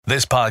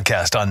This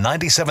podcast on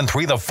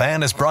 97.3 The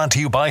Fan is brought to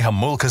you by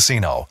Jamul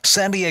Casino,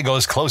 San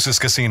Diego's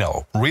closest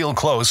casino. Real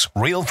close,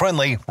 real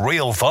friendly,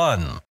 real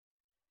fun.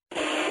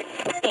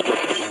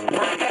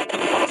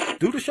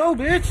 Do the show,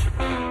 bitch.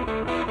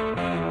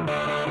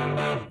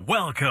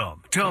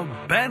 Welcome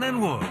to Ben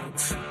and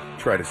Woods.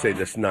 Try to say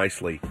this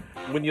nicely.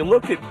 When you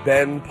look at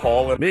Ben,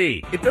 Paul, and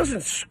me, it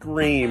doesn't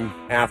scream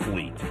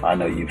athlete. I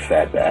know you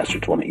fat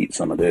bastards want to eat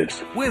some of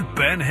this. With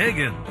Ben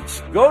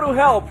Higgins. Go to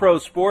hell, pro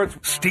sports.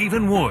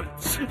 Stephen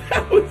Woods.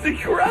 That was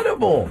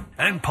incredible.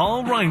 And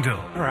Paul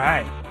Reindl. All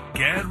right.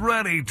 Get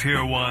ready,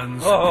 tier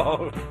ones.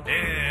 Oh.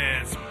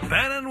 It's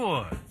Ben and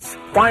Woods.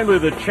 Finally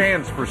the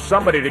chance for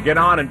somebody to get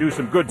on and do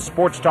some good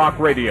sports talk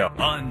radio.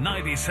 On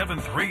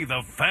 97.3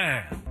 The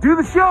Fan. Do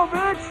the show,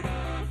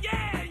 bitch.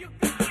 Yeah!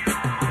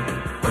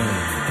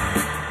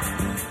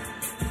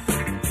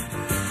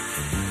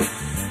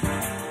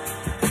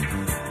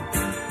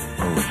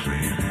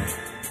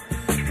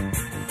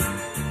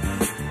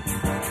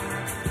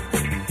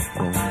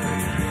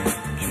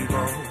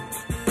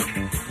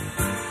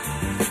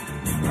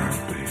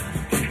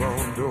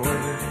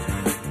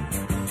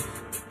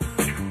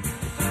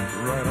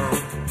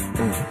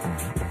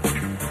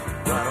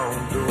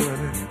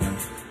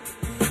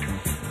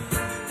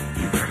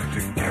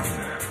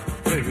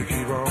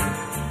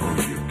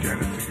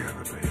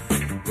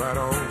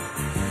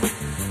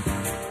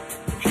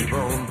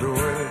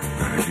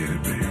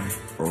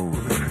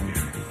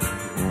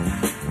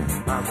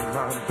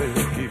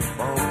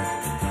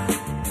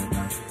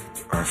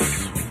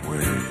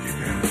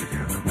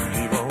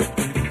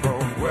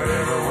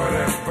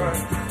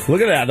 Look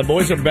at that. The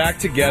boys are back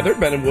together.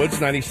 Ben and Woods,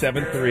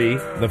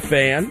 97.3. The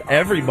Fan.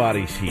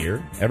 Everybody's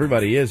here.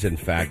 Everybody is, in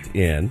fact,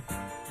 in.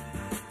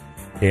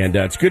 And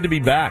it's good to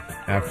be back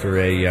after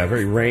a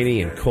very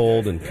rainy and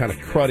cold and kind of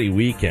cruddy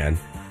weekend.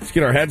 Let's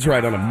get our heads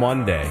right on a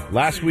Monday.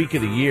 Last week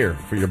of the year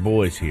for your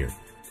boys here.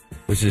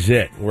 This is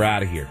it. We're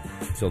out of here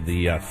until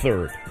the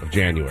 3rd of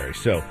January.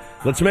 So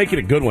let's make it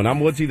a good one. I'm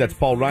Woodsy. That's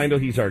Paul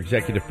Reindl. He's our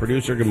executive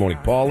producer. Good morning,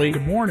 Paulie.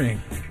 Good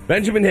morning.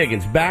 Benjamin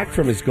Higgins, back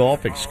from his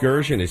golf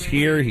excursion, is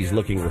here. He's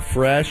looking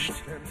refreshed,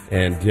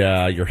 and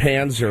your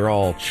hands are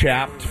all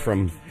chapped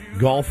from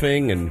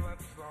golfing, and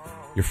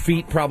your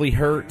feet probably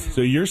hurt.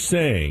 So you're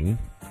saying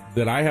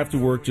that I have to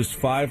work just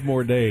 5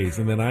 more days,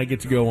 and then I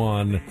get to go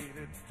on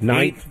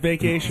ninth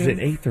vacation? Is it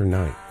 8th or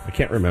 9th? I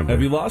can't remember.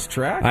 Have you lost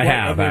track? I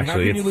have, actually. How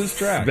can you lose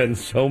track? It's been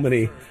so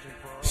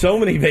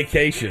many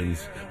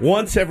vacations.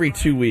 Once every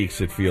 2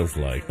 weeks, it feels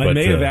like. I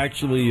may have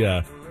actually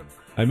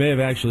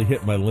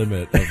hit my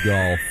limit of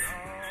golf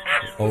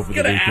over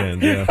the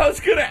weekend. I was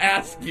going to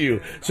ask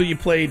you. So you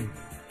played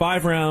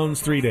 5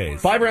 rounds, 3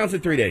 days. 5 rounds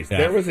in 3 days.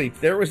 Yeah.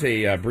 There was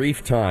a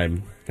brief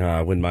time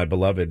when my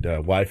beloved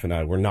wife and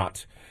I were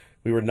not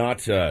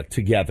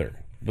together.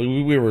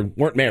 We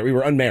weren't married. We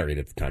were unmarried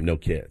at the time, no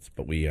kids,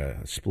 but we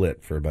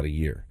split for about a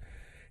year.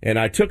 And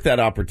I took that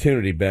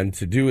opportunity, Ben,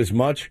 to do as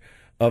much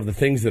of the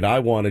things that I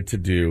wanted to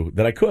do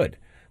that I could,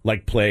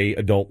 like play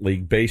adult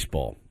league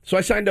baseball. So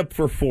I signed up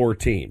for 4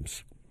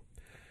 teams.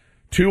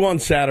 2 on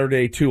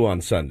Saturday, 2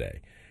 on Sunday.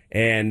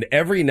 And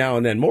every now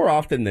and then, more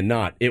often than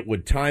not, it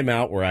would time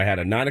out where I had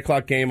a 9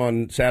 o'clock game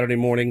on Saturday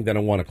morning, then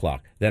a 1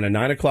 o'clock, then a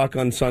 9 o'clock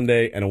on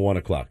Sunday, and a 1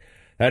 o'clock.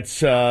 That's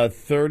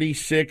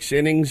 36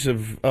 innings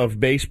of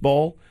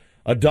baseball,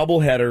 a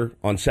doubleheader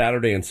on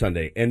Saturday and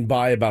Sunday. And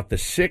by about the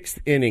 6th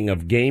inning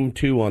of Game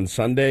 2 on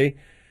Sunday,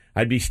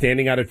 I'd be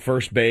standing out at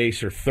first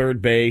base or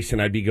third base,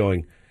 and I'd be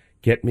going,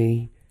 get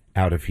me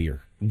out of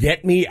here.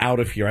 Get me out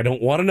of here. I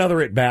don't want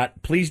another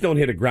at-bat. Please don't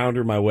hit a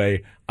grounder my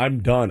way. I'm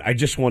done. I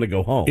just want to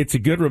go home. It's a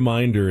good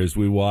reminder as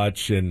we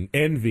watch and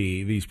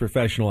envy these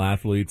professional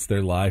athletes,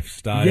 their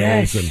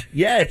lifestyles.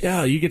 Yes.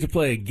 Yeah, you get to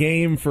play a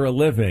game for a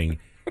living.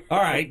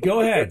 All right,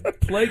 go ahead.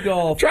 Play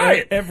golf Try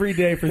it. every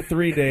day for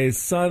 3 days,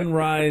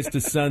 sunrise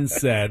to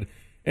sunset,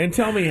 and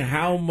tell me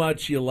how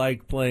much you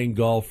like playing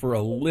golf for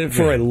a living.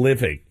 For a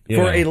living.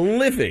 Yeah. For a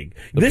living.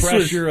 The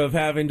pressure of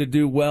having to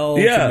do well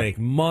to make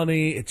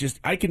money. It just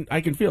I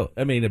can feel it.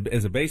 I mean,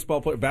 as a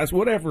baseball player,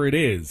 whatever it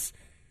is,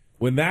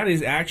 when that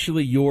is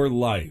actually your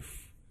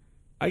life,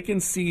 I can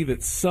see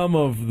that some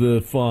of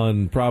the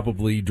fun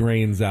probably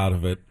drains out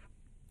of it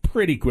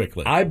pretty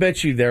quickly. I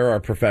bet you there are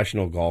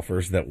professional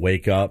golfers that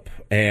wake up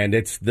and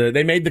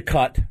they made the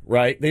cut,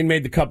 right? They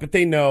made the cut, but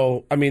they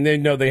know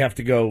they have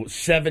to go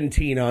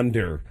 17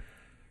 under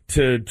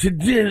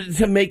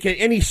to make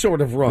any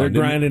sort of run. They're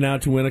grinding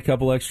out to win a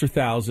couple extra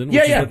thousand, which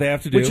is what they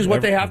have to do. Which is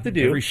what they have to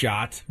do. Every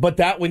shot. But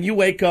that when you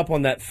wake up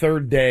on that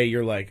third day,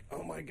 you're like,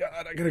 oh my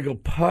God, I got to go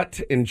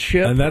putt and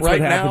chip and that's right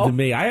what happened now. to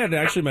me. I had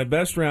actually my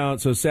best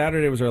round. So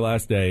Saturday was our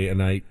last day,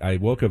 and I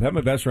woke up, had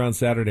my best round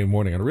Saturday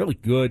morning on a really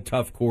good,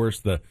 tough course,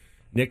 the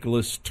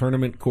Nicklaus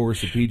tournament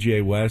course at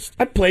PGA West.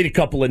 I played a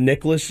couple of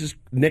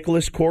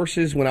Nicklaus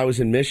courses when I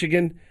was in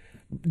Michigan.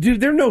 Dude,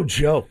 they're no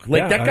joke.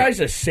 That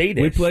guy's a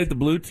sadist. We played the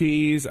blue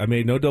tees. I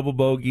made no double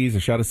bogeys. I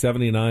shot a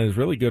 79. It was a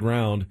really good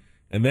round.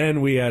 And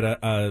then we had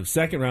a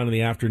second round in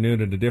the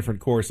afternoon at a different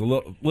course, a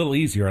little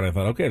easier. And I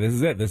thought, okay, this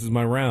is it. This is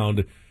my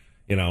round.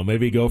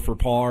 maybe go for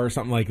par or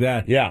something like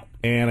that. Yeah.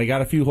 And I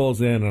got a few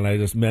holes in, and I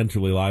just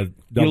mentally lied.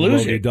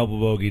 Double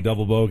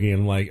bogey,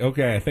 and I'm like,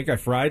 okay, I think I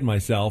fried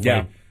myself.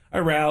 Yeah. I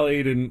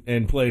rallied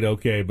and played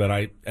okay,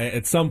 but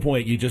at some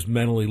point you just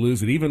mentally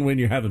lose it. Even when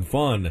you're having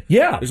fun,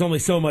 there's only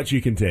so much you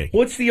can take.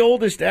 What's the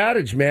oldest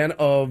adage, man,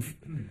 of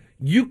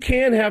you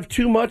can have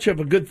too much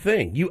of a good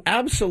thing. You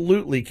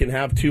absolutely can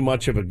have too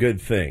much of a good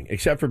thing,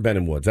 except for Ben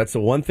and Woods. That's the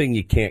one thing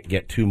you can't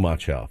get too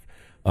much of.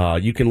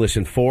 You can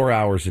listen 4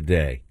 hours a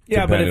day.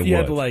 Yeah, but if you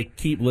had Woods. to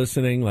keep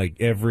listening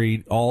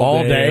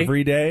all day,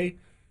 every day,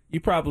 you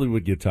probably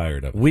would get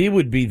tired of it. We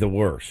would be the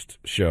worst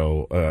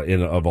show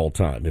of all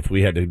time if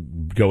we had to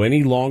go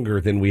any longer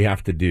than we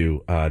have to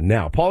do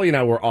now. Paulie and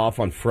I were off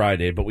on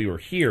Friday, but we were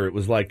here. It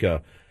was like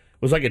a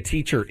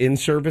teacher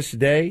in-service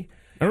day.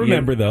 I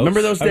remember those.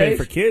 Remember those days? I mean,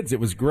 for kids, it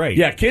was great.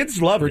 Yeah,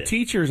 kids loved it. it. For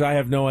teachers, I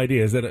have no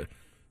idea. Is that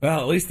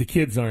at least the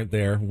kids aren't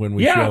there when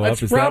we show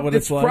up. Is that what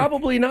it's like?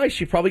 Probably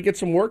nice. You probably get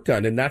some work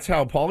done, and that's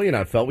how Paulie and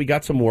I felt. We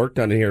got some work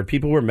done in here.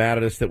 People were mad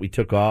at us that we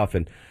took off,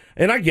 and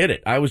I get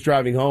it. I was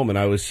driving home, and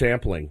I was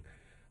sampling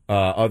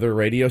other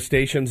radio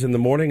stations in the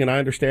morning, and I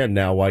understand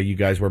now why you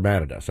guys were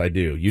mad at us. I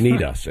do. You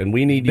need us, and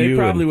we need you. They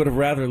probably would have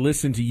rather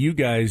listened to you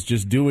guys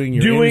just doing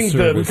your We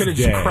in-service could have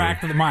day. just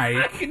cracked the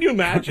mic. Can you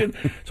imagine?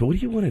 So what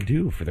do you want to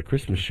do for the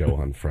Christmas show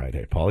on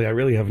Friday, Paulie? I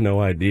really have no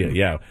idea.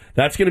 Yeah,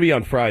 that's going to be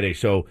on Friday.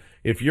 So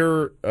if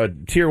you're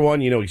Tier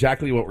 1, you know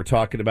exactly what we're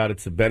talking about.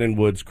 It's the Ben and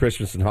Woods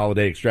Christmas and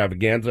Holiday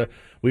Extravaganza.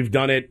 We've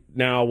done it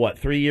now,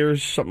 3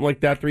 years? Something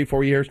like that,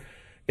 3-4 years.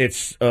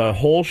 It's a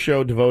whole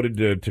show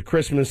devoted to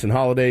Christmas and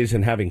holidays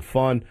and having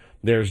fun.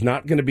 There's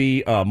not going to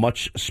be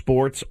much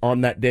sports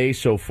on that day.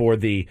 So for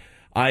the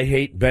I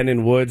hate Ben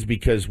and Woods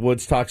because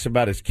Woods talks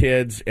about his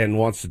kids and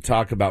wants to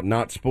talk about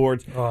not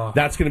sports,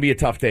 that's going to be a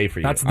tough day for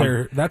you. That's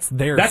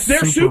their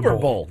Super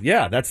Bowl.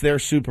 Yeah, that's their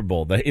Super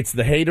Bowl. It's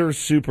the haters'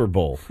 Super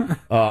Bowl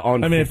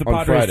on. I mean, if the on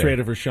Padres Friday.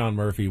 traded for Sean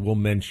Murphy, we'll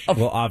mention.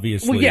 Well,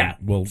 obviously, Well, yeah.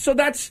 So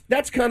that's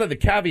kind of the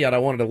caveat I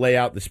wanted to lay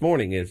out this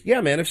morning. Is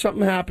man, if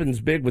something happens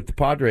big with the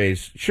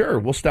Padres, sure,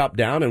 we'll stop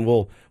down and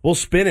we'll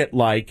spin it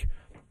like.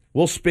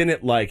 We'll spin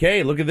it like,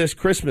 hey, look at this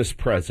Christmas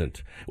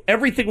present.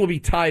 Everything will be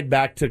tied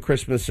back to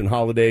Christmas and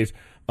holidays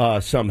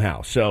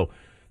somehow. So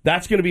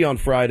that's going to be on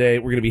Friday.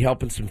 We're going to be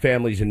helping some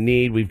families in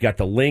need. We've got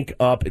the link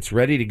up. It's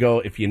ready to go.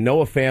 If you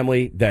know a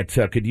family that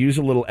could use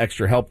a little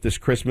extra help this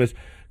Christmas,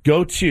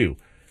 go to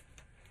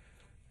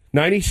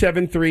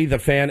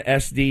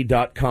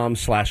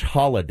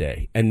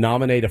 973thefansd.com/holiday and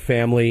nominate a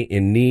family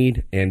in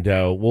need, and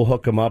we'll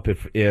hook them up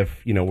if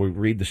we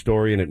read the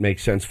story and it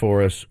makes sense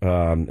for us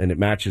and it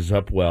matches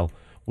up well.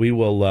 We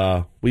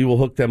will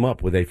hook them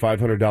up with a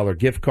 $500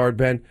 gift card,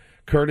 Ben,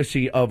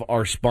 courtesy of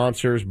our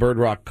sponsors, Bird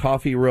Rock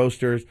Coffee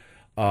Roasters,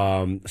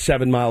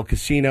 7 Mile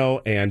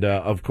Casino, and,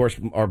 of course,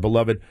 our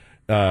beloved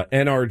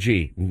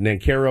NRG,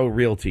 Nancaro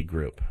Realty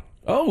Group.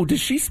 Oh,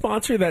 does she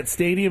sponsor that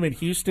stadium in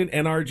Houston,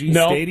 NRG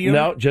Stadium?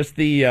 No, just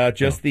the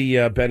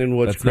Ben and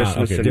Woods That's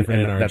Christmas not,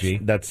 different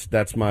NRG.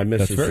 That's my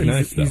missus. That's very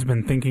nice. He's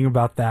been thinking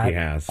about that. He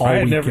has. All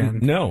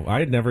weekend. I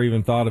had never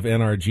even thought of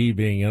NRG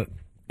being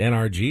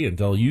NRG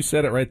until you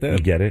said it right then. You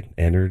get it?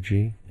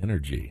 Energy.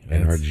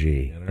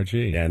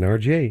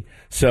 NRG.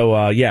 So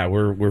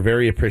we're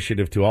very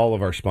appreciative to all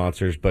of our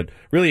sponsors, but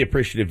really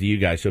appreciative to you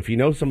guys. So if you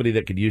know somebody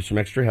that could use some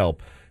extra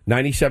help,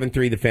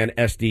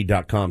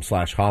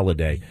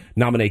 973thefansd.com/holiday.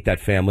 Nominate that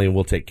family, and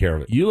we'll take care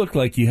of it. You look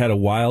like you had a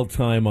wild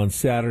time on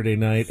Saturday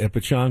night at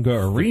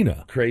Pechanga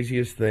Arena.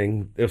 Craziest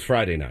thing. It was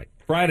Friday night.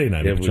 Friday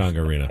night at Pechanga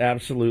Arena.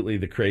 Absolutely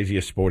the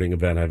craziest sporting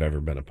event I've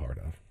ever been a part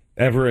of.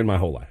 Ever in my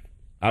whole life.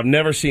 I've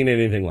never seen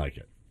anything like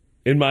it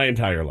in my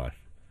entire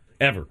life.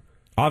 Ever.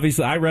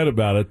 Obviously, I read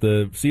about it.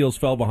 The Seals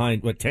fell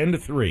behind,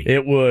 10-3?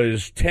 It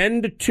was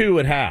 10-2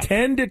 at half.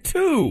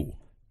 10-2.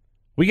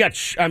 We got.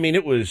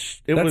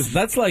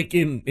 That's like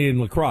in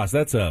lacrosse.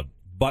 That's a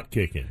butt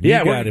kicking.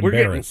 Yeah, we're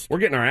embarrassed. We're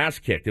getting our ass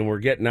kicked, and we're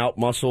getting out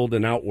muscled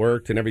and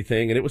outworked and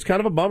everything. And it was kind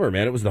of a bummer,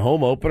 man. It was the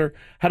home opener.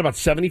 Had about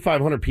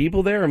 7,500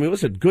 people there. I mean, it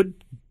was a good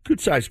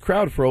sized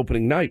crowd for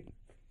opening night.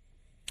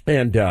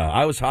 And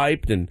I was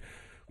hyped, and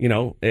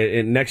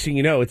and next thing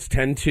you know, it's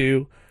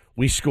 10-2.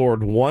 We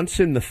scored once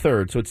in the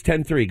third, so it's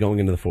 10-3 going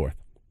into the fourth.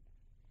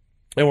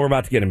 And we're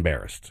about to get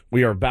embarrassed.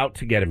 We are about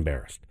to get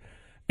embarrassed.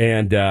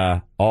 And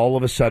all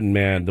of a sudden,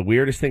 man, the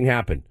weirdest thing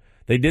happened.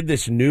 They did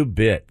this new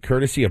bit,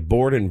 courtesy of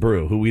Board and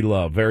Brew, who we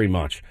love very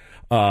much.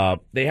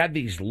 They had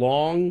these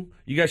long,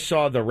 you guys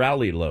saw the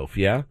rally loaf,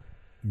 yeah?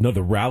 No,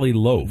 the rally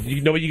loaf.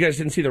 You know what, you guys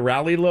didn't see the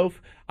rally loaf?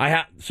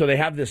 So they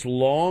have this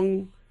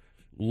long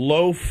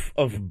loaf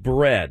of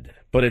bread,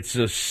 but it's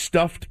a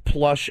stuffed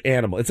plush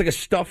animal. It's like a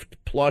stuffed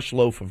plush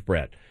loaf of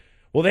bread.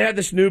 Well, they had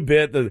this new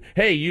bit. We're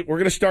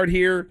going to start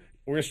here.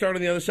 We're going to start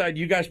on the other side.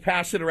 You guys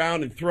pass it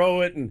around and throw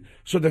it. And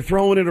so they're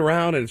throwing it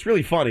around, and it's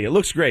really funny. It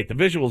looks great. The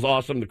visual's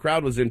awesome. The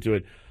crowd was into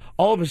it.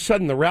 All of a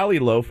sudden, the rally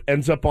loaf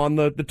ends up on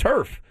the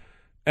turf.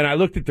 And I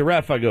looked at the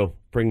ref. I go,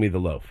 bring me the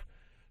loaf.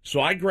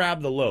 So I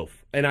grab the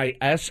loaf, and I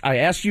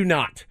ask you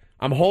not.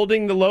 I'm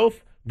holding the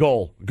loaf.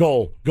 Goal,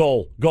 goal,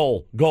 goal,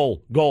 goal,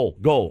 goal, goal,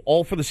 goal.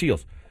 All for the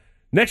Seals.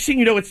 Next thing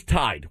you know, it's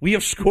tied. We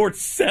have scored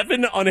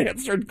 7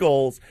 unanswered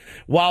goals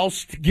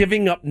whilst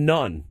giving up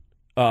none.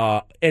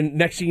 And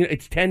next thing you know,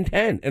 it's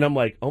 10-10. And I'm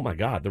like, oh, my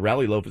God, the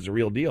Rally Loaf is a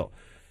real deal.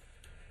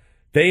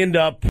 They end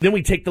up, then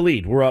we take the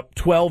lead. We're up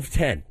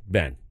 12-10,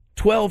 Ben.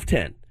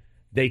 12-10.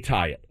 They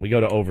tie it. We go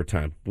to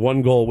overtime.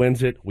 1 goal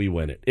wins it. We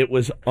win it. It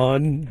was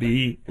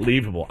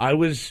unbelievable. I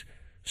was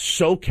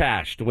so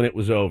cashed when it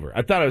was over.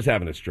 I thought I was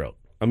having a stroke.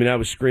 I mean, I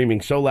was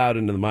screaming so loud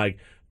into the mic,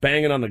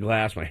 banging on the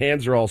glass. My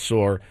hands are all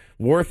sore.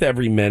 Worth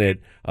every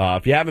minute.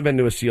 If you haven't been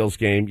to a Seals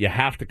game, you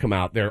have to come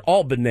out. They're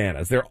all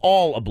bananas. They're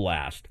all a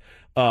blast.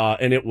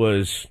 And it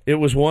was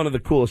one of the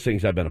coolest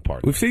things I've been a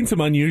part of. We've seen some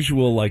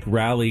unusual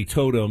rally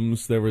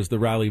totems. There was the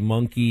rally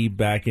monkey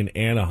back in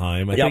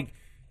Anaheim. I think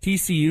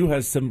TCU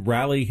has some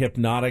rally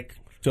hypnotic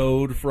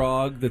toad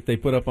frog that they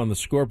put up on the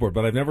scoreboard,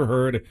 but I've never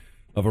heard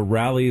of a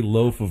rally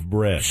loaf of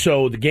bread.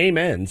 So the game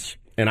ends,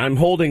 and I'm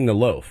holding the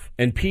loaf,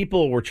 and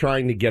people were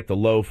trying to get the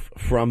loaf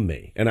from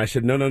me. And I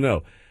said,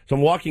 no. So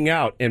I'm walking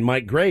out, and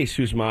Mike Grace,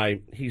 he's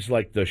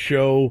like the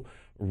show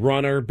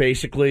runner,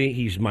 basically.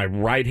 He's my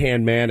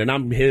right-hand man, and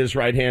I'm his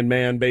right-hand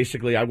man,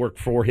 basically. I work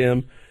for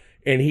him.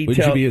 And Would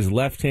you be his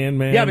left-hand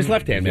man? Yeah, I'm his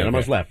left-hand man. I'm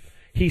on his left.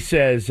 He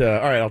says, all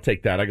right, I'll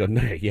take that. I go,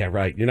 no, yeah,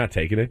 right, you're not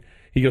taking it.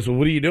 He goes, well,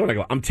 what are you doing? I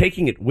go, I'm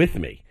taking it with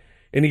me.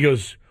 And he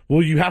goes,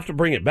 well, you have to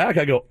bring it back.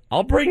 I go,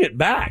 I'll bring it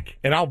back,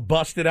 and I'll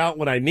bust it out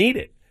when I need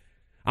it.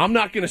 I'm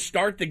not going to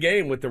start the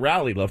game with the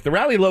Rally Loaf. The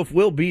Rally Loaf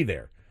will be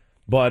there.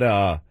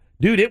 But,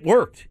 dude, it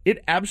worked.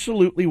 It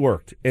absolutely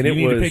worked. And so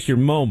you need to pick your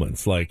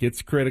moments. Like,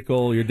 it's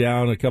critical. You're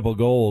down a couple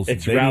goals.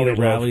 It's they Rally need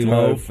a Rally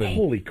Loaf. And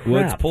holy crap.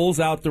 Woods pulls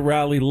out the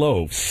Rally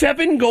Loaf.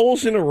 7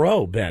 goals in a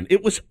row, Ben.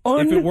 It was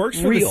unreal. If it works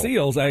for the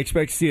Seals, I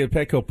expect to see it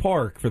at Petco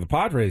Park for the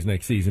Padres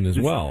next season as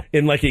well.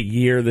 In like a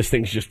year, this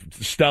thing's just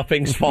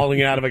stuffing's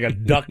falling out of it. I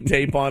got duct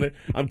tape on it.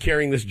 I'm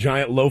carrying this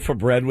giant loaf of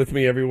bread with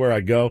me everywhere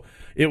I go.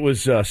 It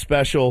was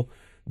special.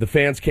 The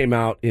fans came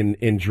out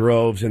in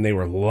droves, and they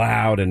were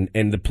loud.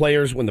 And the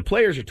players, when the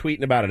players are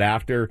tweeting about it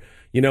after,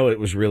 it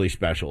was really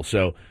special.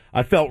 So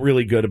I felt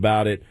really good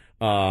about it.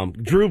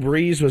 Drew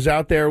Brees was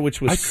out there, which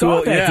was cool. I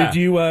saw that. Yeah. Did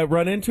you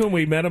run into him?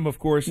 We met him, of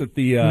course, at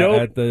the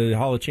at the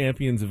Hall of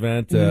Champions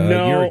event a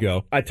year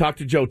ago. I talked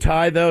to Joe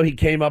Ty, though. He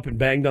came up and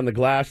banged on the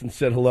glass and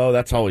said hello.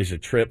 That's always a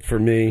trip for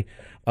me.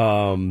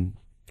 I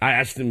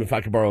asked him if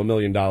I could borrow $1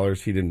 million.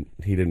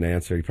 He didn't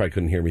answer. He probably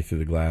couldn't hear me through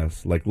the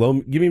glass. Like,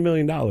 give me $1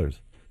 million.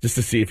 Just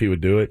to see if he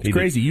would do it. It's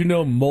crazy. You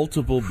know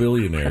multiple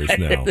billionaires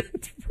now.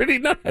 It's pretty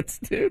nuts,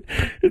 dude.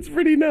 It's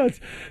pretty nuts.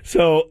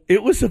 So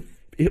it was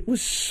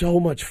so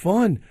much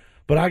fun.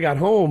 But I got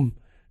home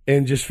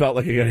and just felt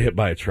like I got hit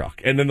by a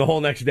truck. And then the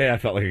whole next day I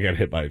felt like I got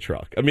hit by a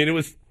truck. I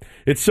mean,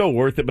 it's so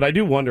worth it. But I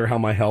do wonder how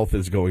my health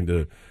is going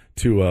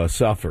to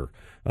suffer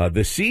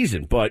this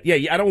season. But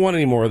yeah, I don't want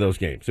any more of those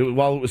games.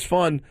 While it was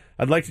fun,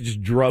 I'd like to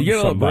just drug you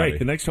get somebody. A break.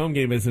 The next home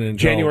game isn't until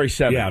January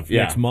 7th.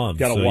 Yeah, next month.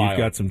 Got a so while. You've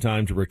got some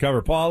time to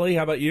recover. Paulie,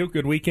 how about you?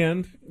 Good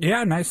weekend?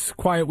 Yeah, nice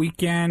quiet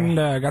weekend.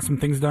 Got some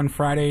things done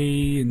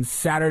Friday and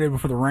Saturday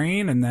before the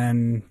rain, and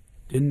then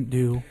didn't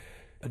do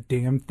a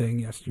damn thing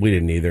yesterday. We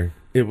didn't either.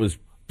 It was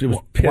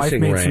pissing Wife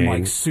made rain.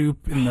 some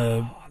soup in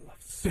the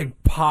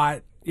big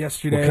pot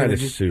yesterday. What kind of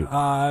soup?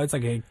 It's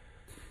like a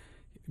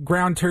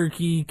ground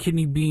turkey,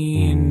 kidney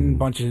bean,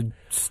 bunch of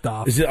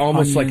stuff. Is it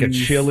almost like a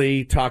onions.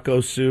 chili taco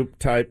soup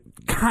type?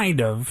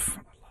 Kind of,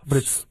 but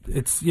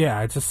it's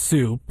a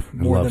soup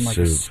more love than like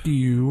soup. a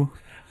stew.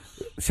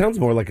 It sounds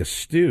more like a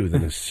stew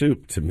than a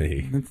soup to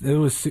me.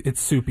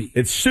 It's soupy.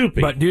 It's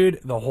soupy. But dude,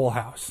 the whole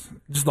house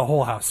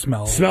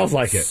smells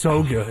like it.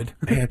 So good.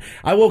 Man,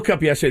 I woke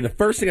up yesterday. The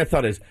first thing I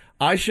thought is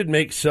I should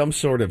make some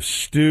sort of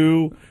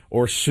stew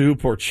or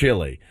soup or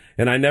chili,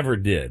 and I never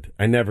did.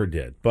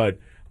 But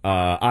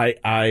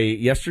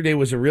yesterday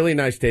was a really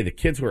nice day. The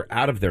kids were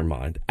out of their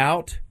mind,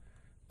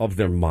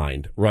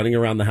 running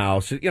around the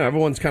house.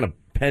 Everyone's kind of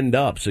penned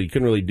up, so you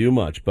couldn't really do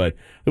much. But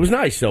it was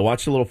nice, though.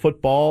 Watched a little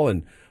football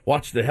and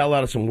watched the hell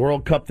out of some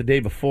World Cup the day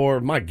before.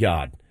 My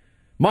God,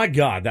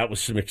 that was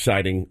some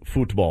exciting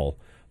football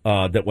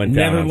that went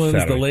down on Netherlands,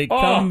 Saturday. the late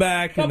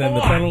comeback, and then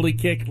the penalty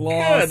kick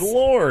loss. Good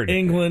Lord.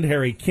 England,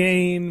 Harry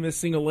Kane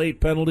missing a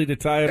late penalty to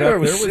tie it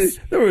up.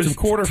 There was some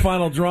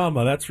quarterfinal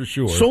drama, that's for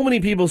sure. So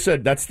many people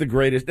said that's the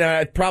greatest.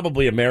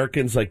 Probably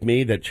Americans like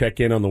me that check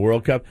in on the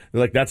World Cup.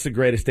 They're like, that's the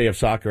greatest day of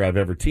soccer I've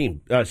ever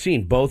seen.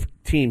 Both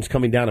teams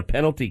coming down to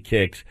penalty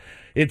kicks.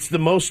 It's the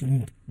most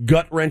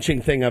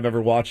gut-wrenching thing I've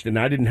ever watched, and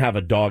I didn't have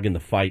a dog in the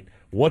fight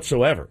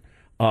whatsoever.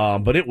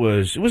 But it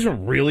was a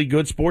really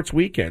good sports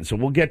weekend, so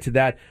we'll get to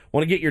that.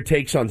 Want to get your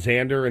takes on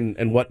Xander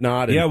and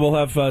whatnot. And we'll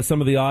have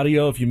some of the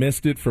audio, if you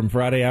missed it, from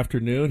Friday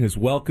afternoon. His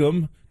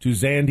welcome to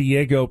San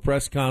Diego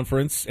press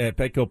conference at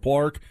Petco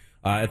Park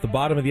at the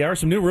bottom of the hour.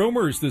 Some new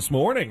rumors this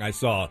morning I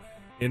saw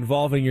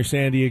involving your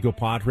San Diego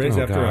Padres.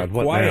 After a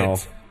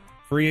quiet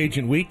free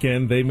agent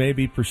weekend, they may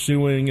be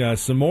pursuing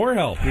some more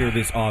help here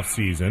this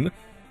offseason.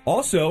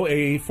 Also,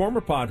 a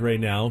former Padre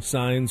now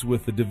signs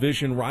with the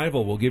division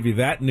rival. We'll give you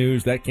that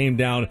news. That came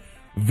down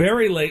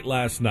very late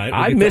last night.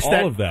 I missed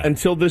all of that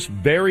until this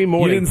very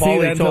morning. You didn't see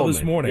that until this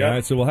me. morning. Yep. All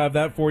right, so we'll have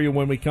that for you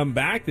when we come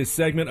back. This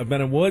segment of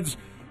Ben and Woods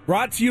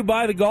brought to you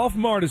by the Golf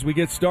Mart as we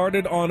get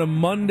started on a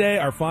Monday,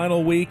 our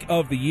final week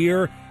of the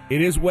year.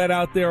 It is wet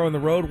out there on the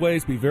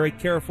roadways. Be very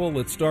careful.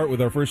 Let's start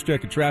with our first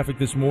check of traffic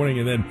this morning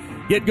and then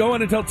get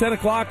going until 10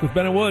 o'clock with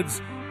Ben and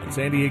Woods on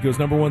San Diego's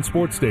 #1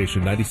 sports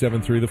station,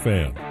 97.3 The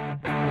Fan.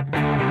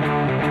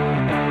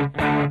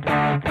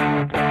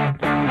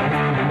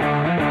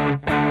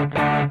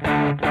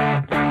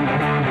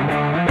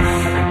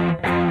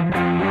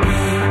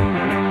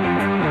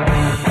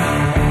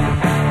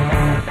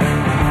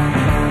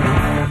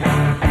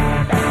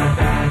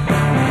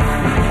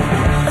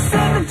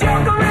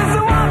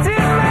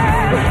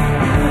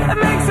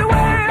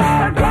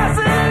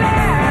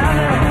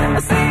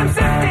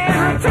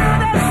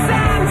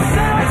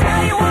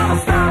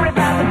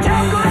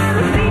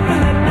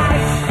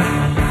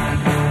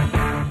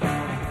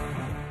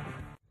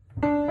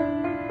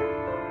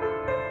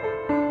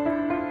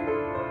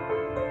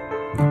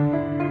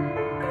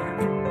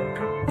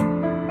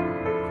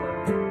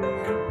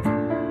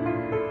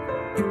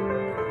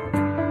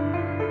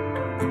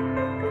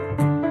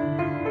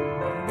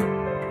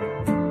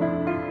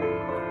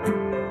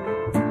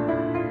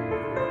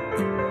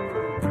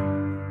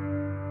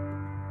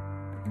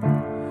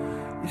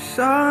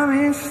 Saw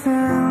me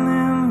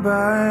standing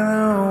by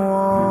the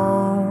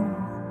wall,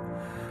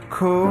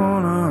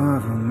 corner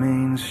of a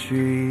main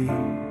street,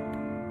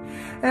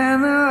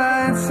 and the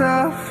lights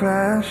are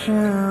flashing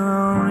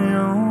on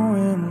your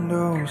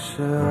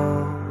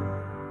windowsill.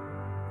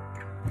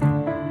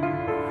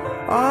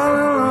 All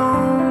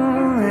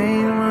alone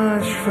ain't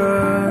much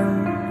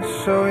fun,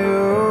 so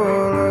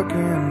you're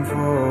looking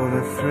for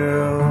the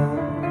thrill,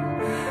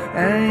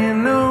 and you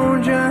know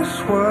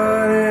just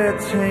what it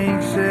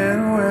takes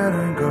and where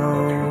to go.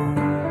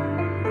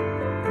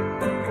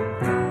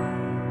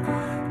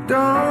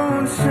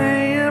 Don't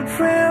say a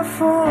prayer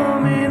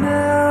for me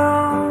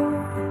now,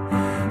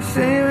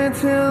 save it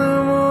till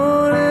the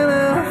morning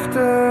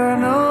after.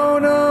 No,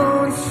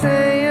 don't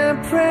say a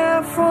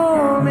prayer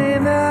for me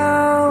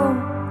now,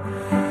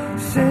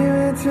 save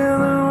it till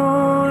the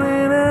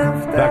morning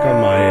after. Back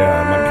on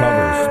my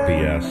covers,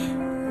 BS,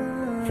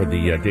 for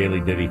the Daily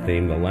Ditty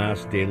theme, the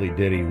last Daily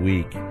Ditty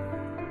week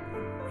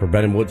for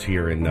Ben and Woods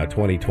here in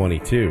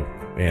 2022,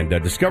 and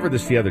discovered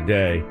this the other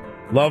day.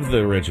 Love the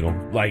original,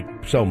 like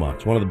so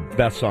much. One of the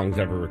best songs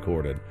ever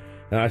recorded.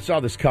 And I saw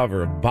this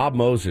cover of Bob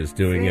Moses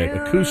doing it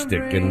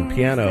acoustic and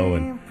piano,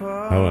 and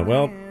I went,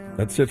 well,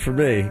 that's it for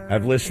me.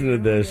 I've listened to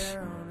this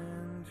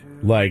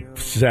like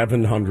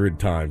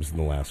 700 times in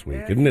the last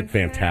week. Isn't it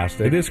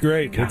fantastic? It is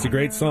great. God, it's a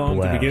great song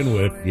to begin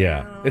with.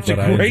 Yeah. It's a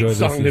great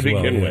song to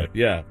begin with.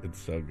 Yeah. It's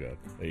so good.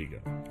 There you go.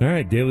 All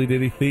right, Daily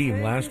Ditty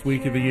theme, last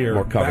week of the year.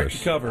 More covers. Back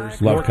to covers.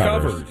 Love More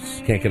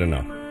covers. Can't get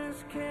enough.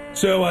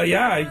 So,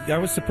 I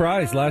was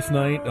surprised last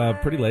night,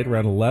 pretty late,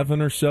 around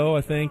 11 or so, I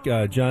think.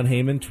 John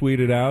Heyman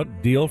tweeted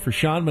out, deal for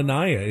Sean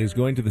Manaea is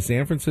going to the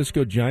San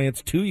Francisco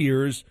Giants, 2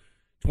 years,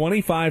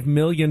 $25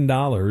 million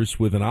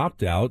with an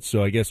opt-out,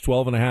 so I guess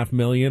 $12.5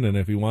 million, and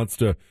if he wants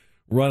to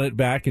run it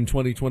back in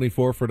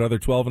 2024 for another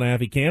 $12.5,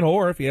 he can,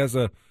 or if he has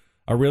a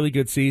really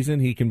good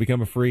season, he can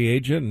become a free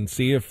agent and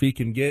see if he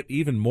can get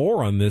even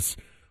more on this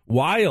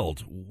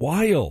wild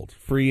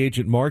free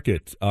agent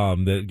market.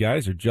 The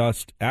guys are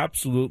just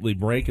absolutely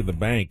breaking the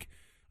bank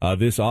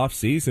this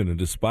offseason, and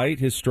despite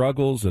his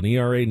struggles, an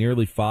ERA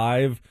nearly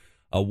 5,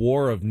 a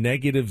WAR of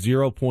negative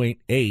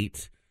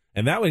 0.8,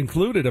 and that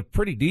included a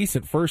pretty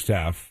decent first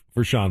half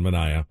for Sean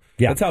Manaea.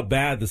 Yeah. That's how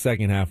bad the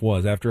second half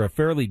was. After a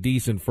fairly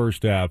decent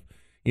first half,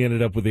 he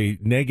ended up with a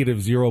negative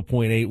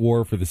 0.8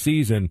 WAR for the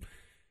season.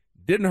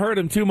 Didn't hurt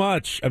him too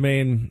much. I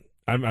mean,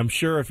 I'm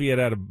sure if he had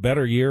a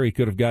better year, he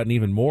could have gotten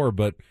even more,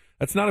 but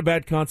that's not a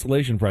bad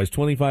consolation prize,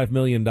 $25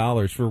 million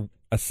for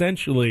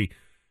essentially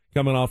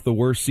coming off the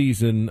worst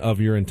season of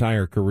your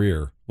entire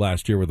career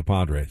last year with the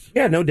Padres.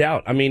 Yeah, no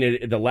doubt. I mean,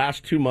 the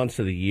last 2 months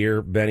of the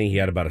year, Benny, he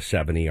had about a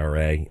 7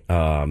 ERA,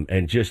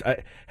 and just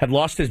had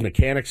lost his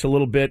mechanics a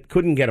little bit,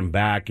 couldn't get him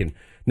back, and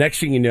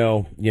next thing you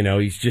know,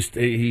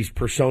 he's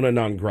persona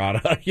non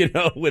grata,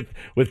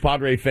 with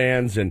Padre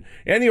fans and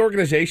the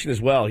organization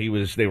as well.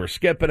 They were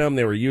skipping him,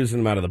 they were using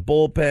him out of the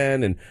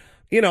bullpen, and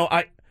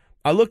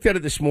I looked at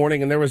it this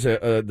morning, and there was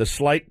the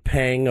slight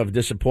pang of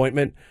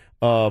disappointment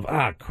of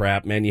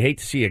crap, man. You hate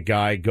to see a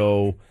guy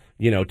go,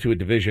 to a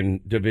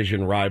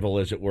division rival,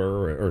 as it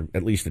were, or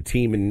at least a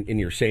team in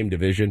your same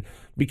division,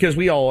 because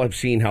we all have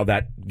seen how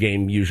that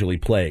game usually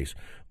plays.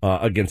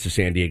 Against the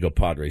San Diego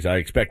Padres. I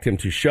expect him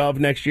to shove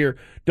next year.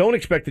 Don't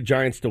expect the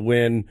Giants to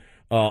win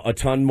a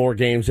ton more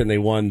games than they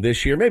won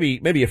this year.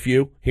 Maybe a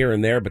few here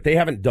and there, but they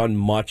haven't done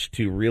much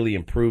to really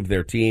improve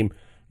their team.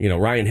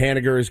 Ryan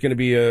Haniger is going to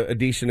be a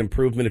decent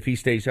improvement if he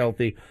stays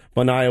healthy.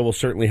 Manaea will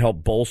certainly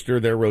help bolster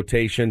their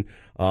rotation.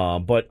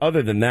 But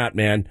other than that,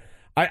 man,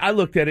 I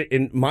looked at it,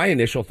 and my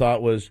initial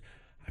thought was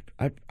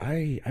I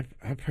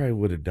probably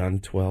would have done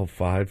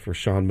 12-5 for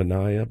Sean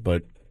Manaea,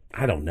 but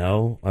I don't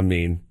know. I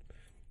mean,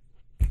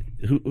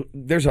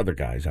 there's other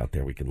guys out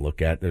there we can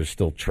look at. There's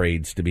still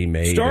trades to be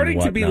made. Starting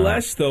and to be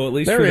less, though, at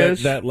least there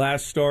for that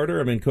last starter.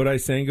 I mean, Kodai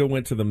Senga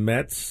went to the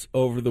Mets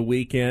over the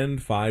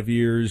weekend, 5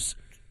 years,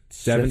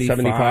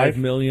 $75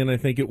 million, I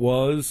think it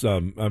was. I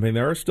mean,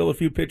 there are still a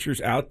few pitchers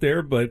out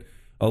there, but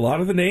a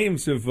lot of the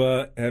names have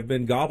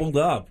been gobbled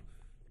up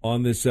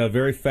on this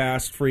very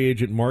fast free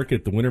agent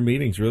market. The winter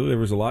meetings, really, there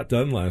was a lot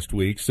done last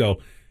week. So,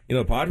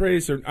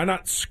 Padres are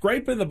not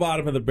scraping the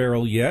bottom of the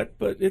barrel yet,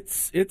 but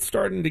it's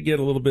starting to get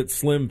a little bit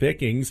slim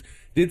pickings.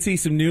 Did see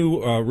some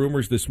new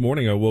rumors this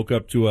morning. I woke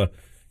up to a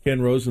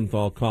Ken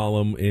Rosenthal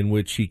column in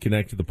which he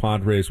connected the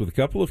Padres with a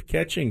couple of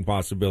catching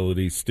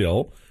possibilities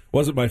still.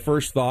 Wasn't my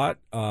first thought,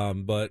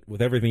 but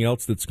with everything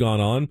else that's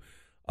gone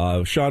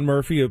on, Sean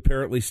Murphy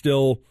apparently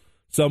still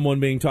someone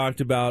being talked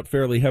about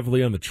fairly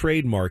heavily on the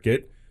trade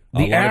market.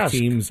 A lot of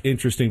teams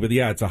interesting, but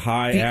it's a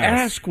high ask. The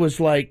ask was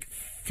like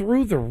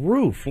through the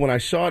roof when I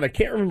saw it. I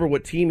can't remember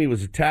what team he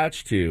was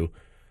attached to,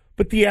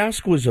 but the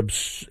ask was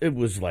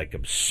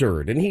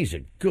absurd. And he's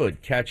a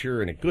good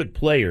catcher and a good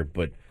player,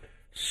 but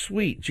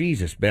sweet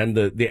Jesus, man,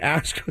 the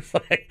ask was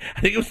like,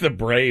 I think it was the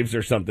Braves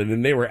or something,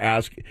 and they were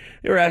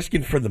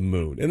asking for the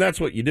moon. And that's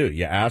what you do.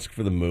 You ask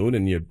for the moon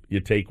and you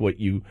take what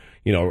you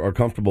are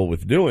comfortable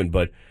with doing.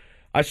 But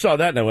I saw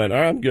that and I went,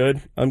 I'm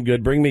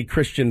good. Bring me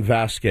Christian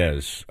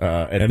Vasquez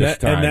at this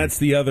time. And that's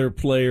the other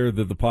player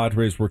that the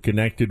Padres were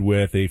connected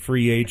with, a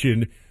free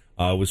agent,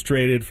 was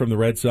traded from the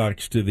Red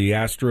Sox to the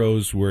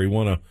Astros, where he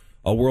won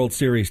a World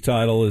Series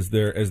title as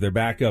their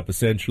backup,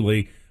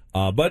 essentially.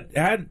 But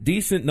had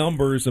decent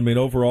numbers. I mean,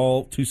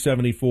 overall,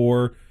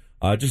 274,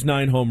 just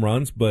 9 home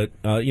runs, but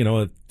a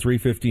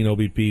 315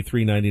 OBP,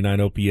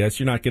 399 OPS.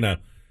 You're not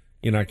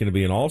gonna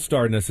be an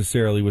all-star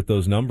necessarily with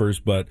those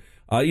numbers, but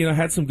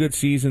had some good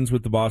seasons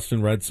with the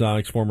Boston Red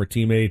Sox, former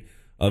teammate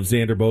of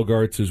Xander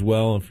Bogaerts as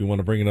well, if you want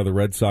to bring another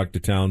Red Sox to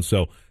town.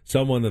 So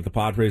someone that the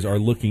Padres are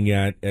looking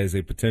at as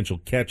a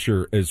potential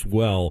catcher as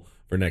well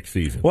for next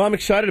season. Well, I'm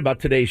excited about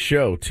today's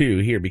show, too,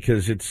 here,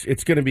 because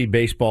it's going to be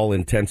baseball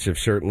intensive,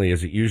 certainly,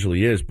 as it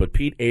usually is. But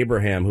Pete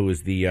Abraham, who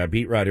is the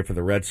beat writer for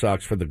the Red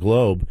Sox for the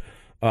Globe,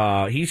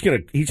 he's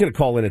gonna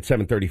call in at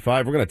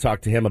 7:35. We're going to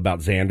talk to him about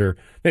Xander,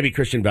 maybe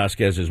Christian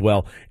Vasquez as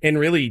well, and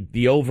really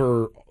the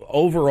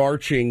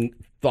overarching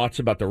thoughts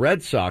about the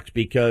Red Sox,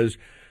 because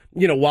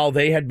while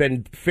they had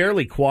been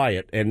fairly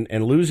quiet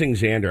and losing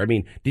Xander, I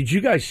mean, did you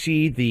guys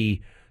see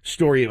the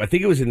story? I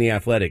think it was in The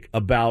Athletic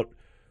about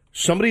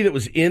somebody that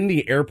was in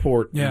the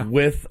airport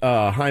with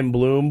Chaim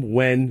Bloom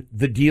when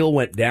the deal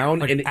went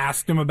down, and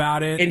asked him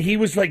about it, and he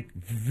was like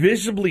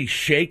visibly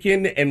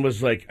shaken and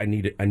was like, "I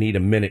need a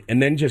minute,"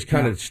 and then just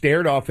kind of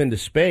stared off into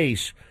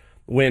space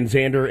when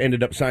Xander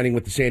ended up signing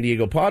with the San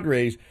Diego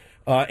Padres.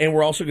 And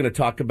we're also going to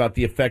talk about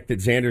the effect that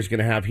Xander's going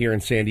to have here in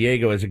San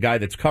Diego as a guy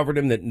that's covered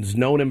him, that's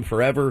known him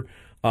forever.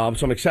 So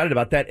I'm excited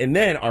about that. And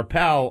then our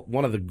pal,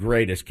 one of the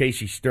greatest,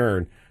 Casey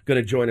Stern,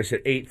 going to join us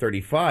at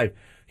 8:35.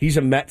 He's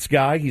a Mets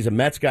guy. He's a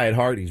Mets guy at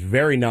heart. He's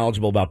very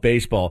knowledgeable about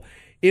baseball.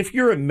 If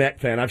you're a Met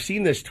fan, I've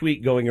seen this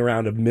tweet going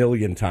around a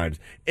million times,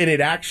 and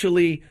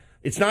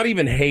it's not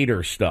even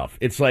hater stuff.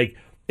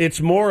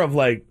 It's more of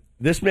like,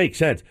 this makes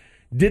sense.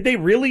 Did they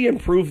really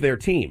improve their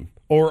team,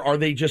 or are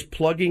they just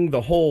plugging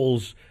the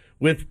holes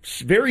with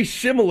very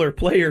similar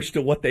players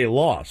to what they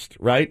lost,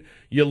 right?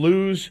 You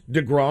lose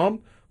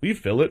DeGrom, you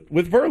fill it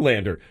with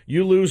Verlander.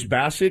 You lose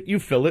Bassett, you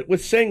fill it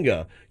with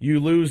Senga.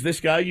 You lose this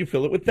guy, you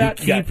fill it with that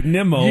guy. You keep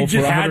Nimmo. You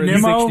just had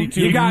Nimmo.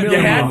 You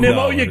had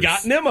Nimmo, you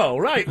got Nimmo,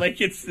 right?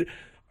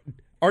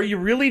 Are you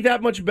really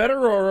that much better,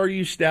 or are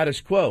you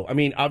status quo? I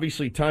mean,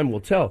 obviously time will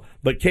tell,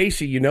 but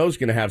Casey, is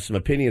going to have some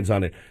opinions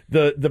on it.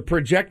 The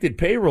projected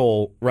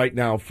payroll right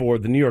now for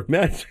the New York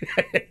Mets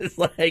is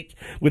like,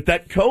 with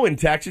that Cohen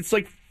tax, it's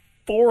like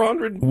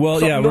 $400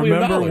 million.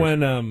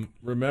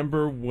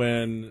 Remember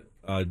when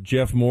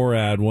Jeff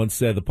Morad once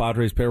said the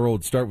Padres payroll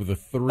would start with a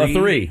 3? A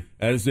 3.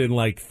 As in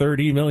like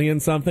 30 million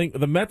something.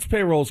 The Mets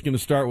payroll is going to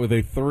start with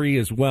a 3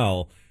 as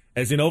well,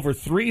 as in over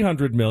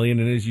 300 million.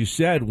 And as you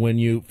said, when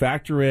you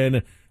factor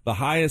in the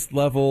highest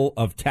level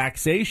of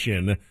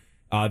taxation,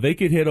 they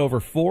could hit over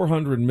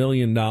 $400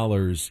 million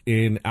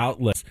in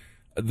outlets.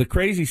 The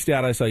crazy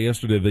stat I saw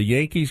yesterday, the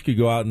Yankees could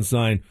go out and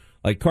sign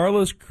like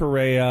Carlos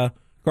Correa,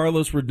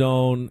 Carlos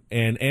Rodon,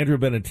 and Andrew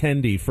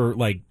Benintendi for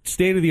like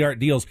state-of-the-art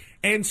deals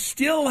and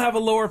still have a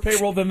lower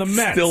payroll than the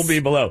Mets. Still be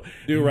below.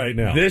 Do right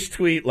now. This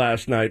tweet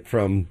last night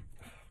from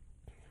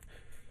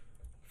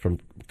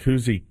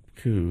Koozie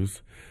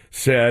Coos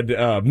said,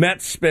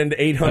 Mets spend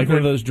 $800... Like one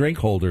of those drink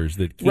holders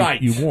that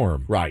keep you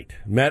warm. Right.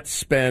 Mets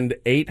spend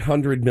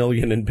 $800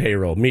 million in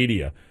payroll.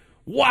 Media.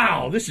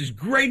 Wow, this is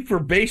great for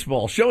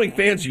baseball, showing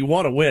fans you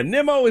want to win.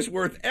 Nimmo is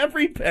worth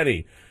every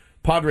penny.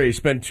 Padres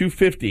spend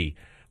 $250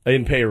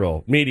 in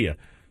payroll. Media.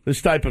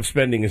 This type of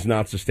spending is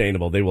not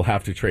sustainable. They will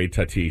have to trade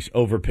Tatis.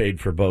 Overpaid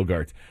for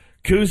Bogaerts.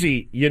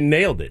 Koozie, you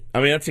nailed it.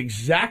 I mean, that's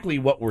exactly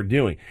what we're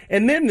doing.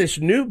 And then this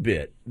new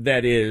bit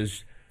that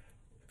is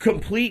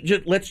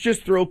complete, let's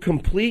just throw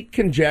complete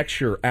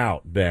conjecture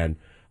out, Ben,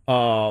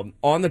 on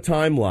the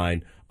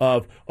timeline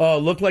of,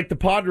 looked like the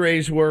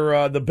Padres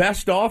were the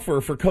best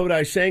offer for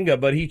Kodai Senga,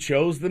 but he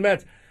chose the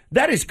Mets.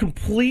 That is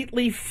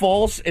completely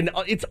false, and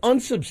it's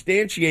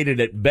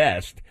unsubstantiated at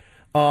best.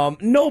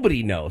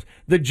 Nobody knows.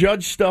 The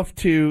Judge stuff,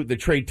 too, the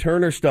Trey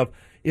Turner stuff,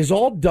 is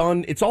all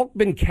done. It's all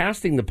been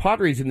casting the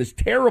Padres in this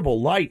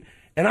terrible light,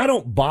 and I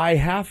don't buy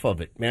half of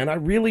it, man. I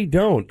really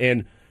don't.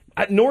 And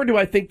nor do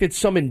I think that's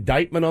some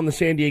indictment on the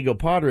San Diego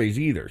Padres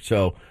either.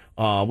 So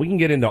we can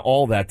get into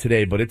all that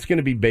today, but it's going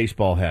to be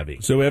baseball heavy.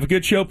 So we have a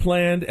good show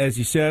planned. As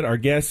you said, our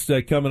guests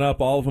coming up,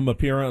 all of them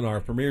appear on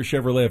our Premier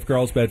Chevrolet of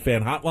Carlsbad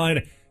fan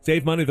hotline.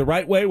 Save money the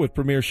right way with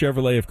Premier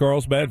Chevrolet of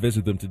Carlsbad.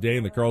 Visit them today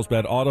in the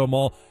Carlsbad Auto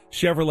Mall.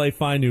 Chevrolet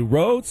find new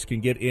roads.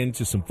 Can get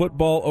into some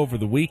football over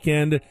the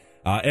weekend.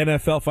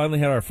 NFL finally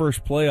had our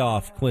first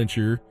playoff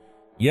clincher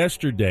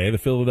yesterday. The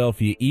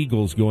Philadelphia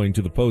Eagles going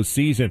to the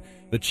postseason.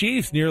 The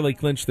Chiefs nearly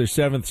clinched their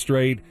 7th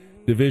straight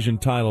division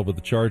title, but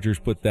the Chargers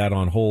put that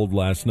on hold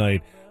last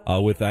night.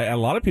 With a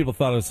lot of people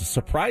thought it was a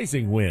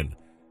surprising win.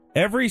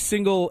 Every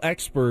single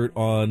expert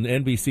on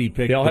NBC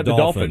picked they all had the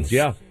Dolphins,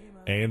 yeah.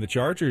 And the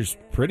Chargers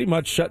pretty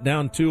much shut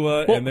down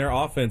Tua and their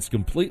offense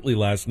completely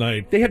last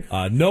night. They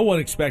had no one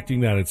expecting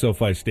that at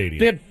SoFi Stadium.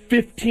 They had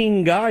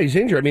 15 guys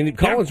injured. I mean,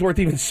 Collinsworth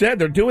even said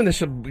they're doing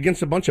this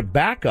against a bunch of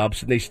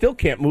backups, and they still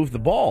can't move the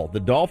ball.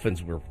 The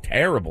Dolphins were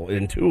terrible,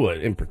 and Tua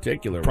in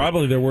particular.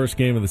 Probably their worst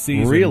game of the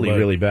season.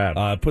 Really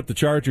bad. Put the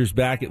Chargers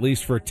back, at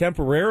least for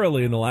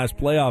temporarily, in the last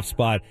playoff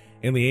spot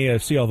in the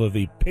AFC, although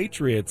the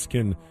Patriots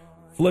can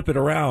flip it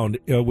around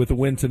with a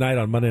win tonight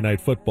on Monday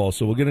Night Football.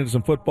 So we'll get into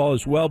some football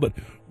as well. But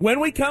when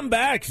we come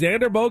back,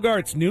 Xander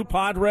Bogaerts, new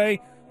Padre,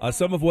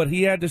 some of what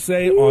he had to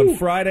say on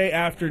Friday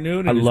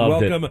afternoon. And his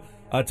welcome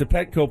to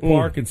Petco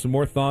Park and some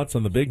more thoughts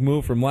on the big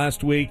move from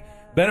last week.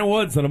 Ben and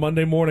Woods on a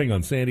Monday morning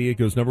on San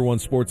Diego's #1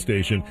 sports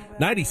station,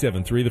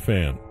 97.3 The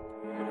Fan.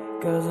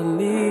 'Cause the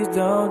leaves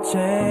don't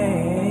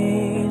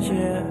change,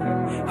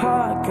 yeah.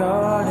 Hot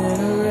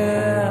garden,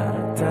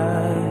 red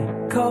tide.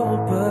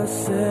 Cold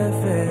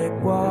Pacific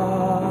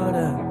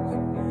water,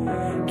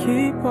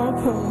 keep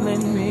on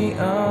pulling me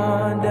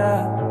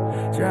under,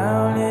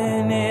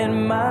 drowning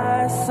in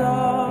my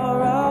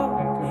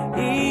sorrow,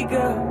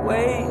 eager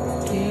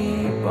waves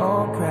keep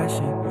on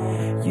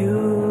crashing,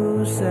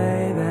 you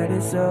say that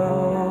it's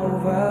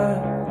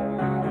over,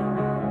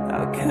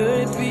 how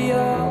could it be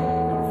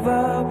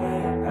over,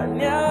 I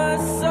never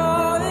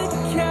saw it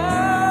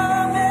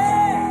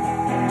coming,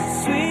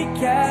 sweet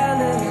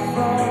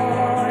California.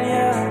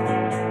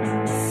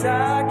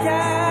 South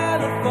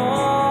California,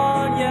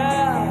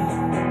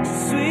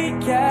 sweet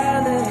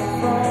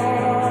California,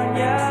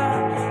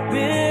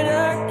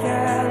 bitter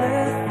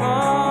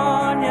California,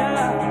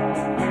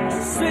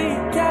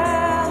 sweet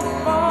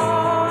California.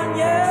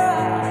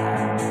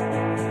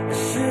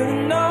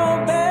 Should've known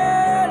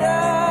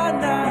better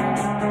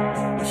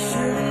now,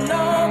 should've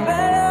known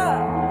better.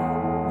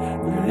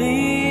 The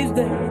leaves,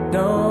 they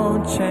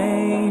don't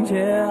change,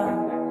 yeah.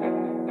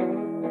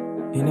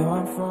 You know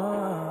I'm from.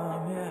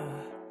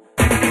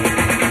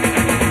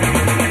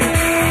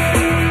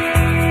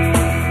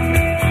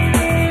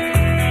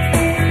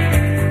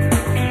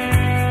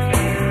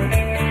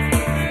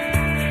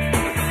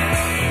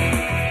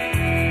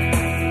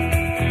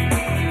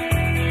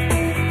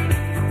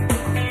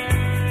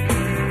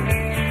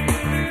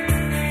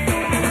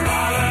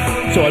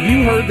 So have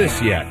you heard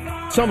this yet?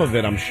 Some of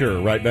it, I'm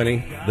sure, right,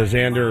 Benny? The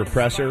Xander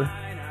presser?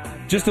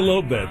 Just a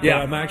little bit. Yeah.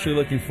 I'm actually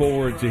looking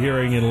forward to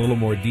hearing in a little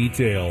more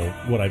detail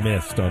what I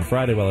missed on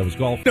Friday while I was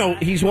golfing. No,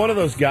 he's one of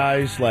those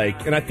guys,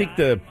 and I think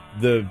the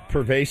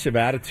pervasive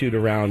attitude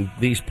around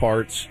these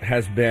parts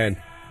has been,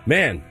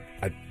 man,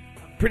 a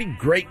pretty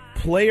great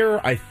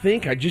player, I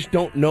think. I just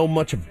don't know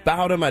much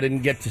about him. I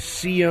didn't get to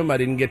see him. I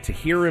didn't get to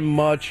hear him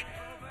much.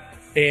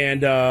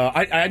 And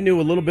I knew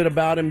a little bit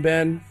about him,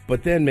 Ben,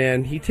 but then,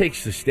 man, he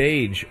takes the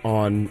stage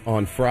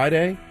on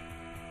Friday.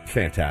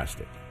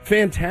 Fantastic.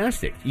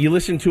 You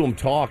listen to him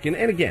talk, and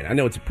again, I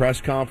know it's a press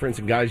conference,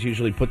 and guys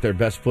usually put their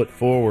best foot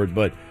forward,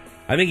 but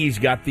I think he's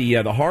got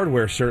the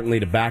hardware,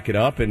 certainly, to back it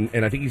up, and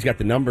I think he's got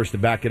the numbers to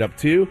back it up,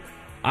 too.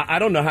 I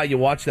don't know how you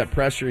watch that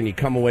presser and you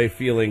come away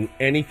feeling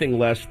anything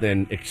less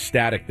than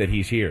ecstatic that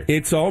he's here.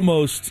 It's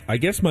almost, I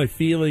guess my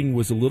feeling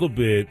was a little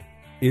bit,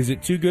 is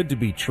it too good to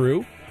be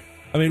true?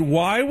 I mean,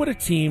 why would a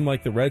team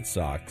like the Red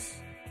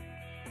Sox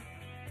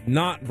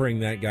not bring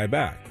that guy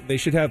back? They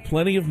should have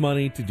plenty of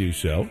money to do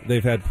so.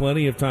 They've had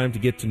plenty of time to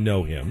get to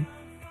know him.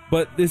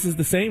 But this is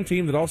the same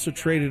team that also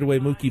traded away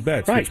Mookie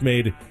Betts, right, which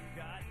made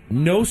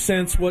no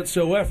sense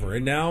whatsoever.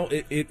 And now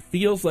it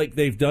feels like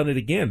they've done it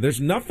again.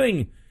 There's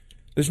nothing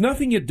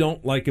you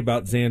don't like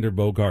about Xander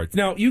Bogaerts.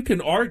 Now, you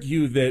can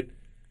argue that,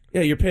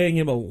 yeah, you're paying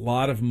him a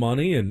lot of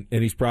money, and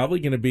he's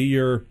probably going to be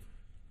your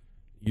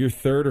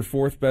third or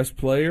fourth best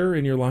player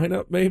in your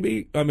lineup,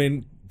 maybe. I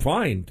mean,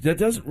 fine. That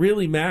doesn't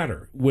really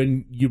matter.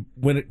 When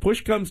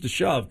push comes to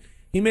shove,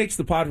 he makes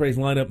the Padres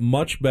lineup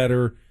much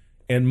better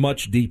and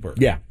much deeper.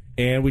 Yeah.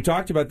 And we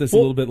talked about this a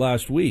little bit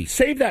last week.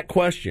 Save that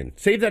question.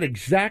 Save that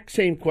exact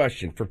same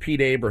question for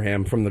Pete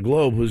Abraham from the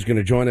Globe, who's going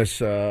to join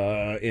us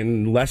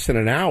in less than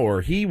an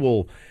hour. He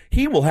will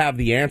have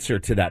the answer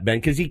to that, Ben,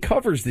 because he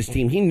covers this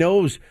team. He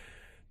knows,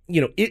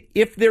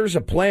 if there's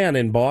a plan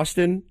in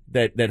Boston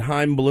that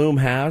Chaim Bloom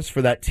has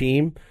for that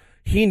team,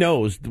 he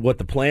knows what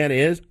the plan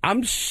is.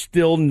 I'm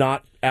still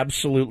not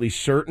absolutely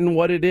certain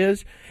what it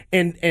is.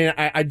 And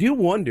I do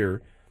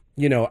wonder,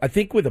 I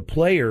think with a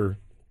player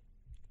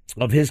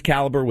of his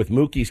caliber, with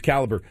Mookie's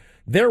caliber,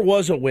 there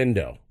was a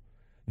window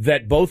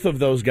that both of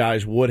those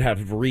guys would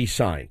have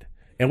re-signed.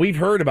 And we've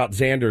heard about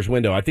Xander's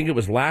window. I think it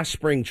was last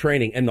spring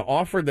training, and the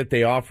offer that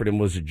they offered him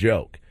was a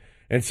joke.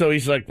 And so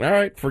he's like, all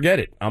right, forget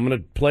it. I'm going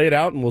to play it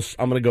out, and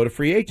I'm going to go to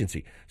free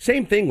agency.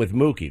 Same thing with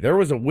Mookie. There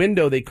was a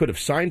window they could have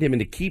signed him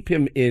and to keep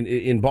him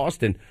in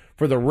Boston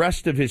for the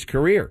rest of his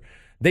career.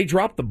 They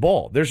dropped the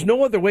ball. There's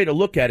no other way to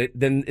look at it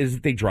than is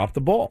that they dropped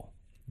the ball.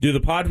 Do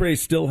the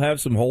Padres still have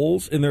some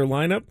holes in their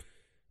lineup?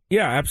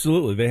 Yeah,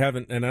 absolutely. They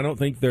haven't, and I don't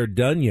think they're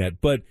done yet.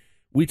 But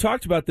we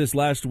talked about this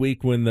last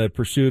week when the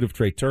pursuit of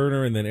Trey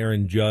Turner and then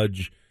Aaron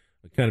Judge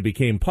kind of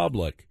became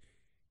public.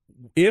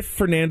 If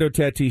Fernando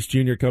Tatis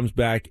Jr. comes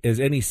back as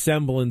any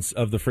semblance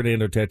of the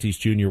Fernando Tatis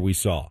Jr. we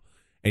saw,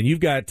 and you've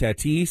got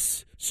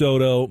Tatis,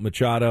 Soto,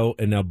 Machado,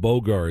 and now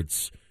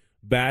Bogaerts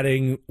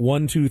batting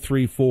 1, 2,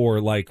 3,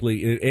 4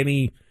 likely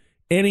in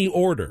any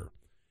order,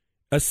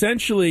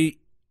 essentially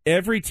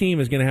every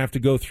team is going to have to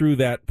go through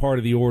that part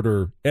of the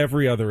order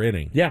every other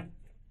inning. Yeah.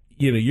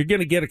 You're going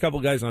to get a couple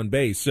guys on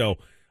base. So,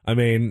 I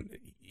mean,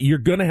 you're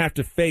going to have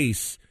to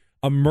face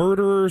a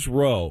murderer's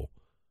row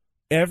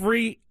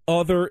every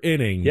other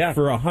inning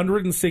for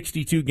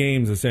 162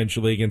 games,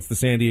 essentially, against the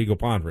San Diego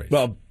Padres.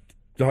 Well,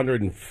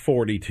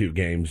 142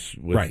 games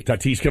with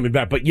Tatis coming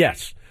back. But,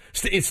 yes,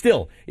 it's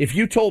still, if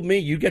you told me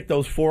you get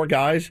those 4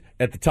 guys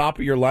at the top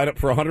of your lineup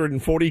for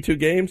 142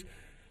 games,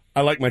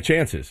 I like my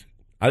chances.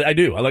 I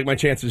do. I like my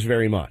chances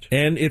very much.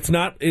 And it's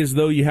not as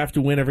though you have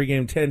to win every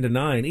game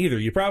 10-9 either.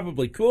 You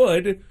probably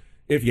could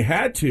if you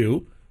had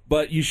to,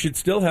 but you should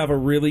still have a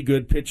really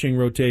good pitching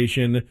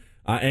rotation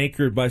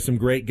anchored by some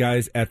great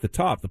guys at the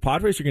top. The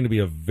Padres are going to be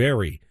a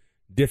very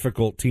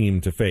difficult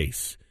team to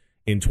face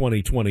in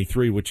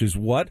 2023, which is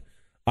what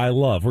I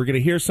love. We're going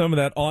to hear some of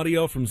that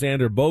audio from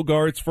Xander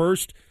Bogaerts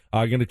first.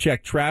 Going to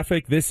check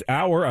traffic this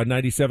hour on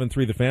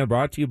 97.3 The Fan,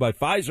 brought to you by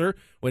Pfizer.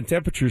 When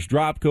temperatures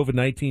drop,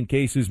 COVID-19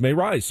 cases may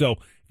rise. So if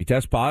you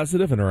test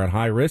positive and are at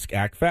high risk,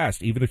 act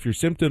fast. Even if your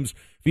symptoms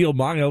feel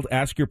mild,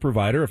 ask your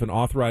provider if an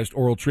authorized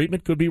oral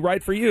treatment could be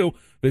right for you.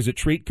 Visit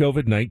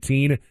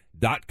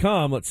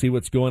treatcovid19.com. Let's see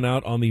what's going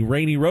out on the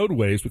rainy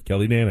roadways with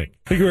Kelly Danick.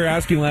 I think we were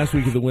asking last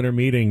week at the winter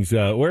meetings,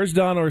 where's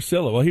Don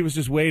Orsillo? Well, he was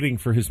just waiting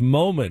for his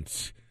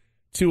moment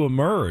to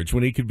emerge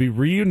when he could be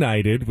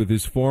reunited with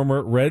his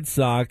former Red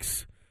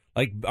Sox.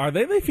 Like,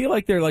 they feel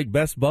like they're like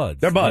best buds.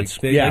 They're buds.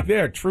 Like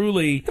they're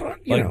truly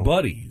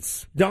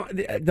buddies.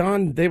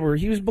 Don,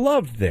 he was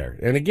beloved there.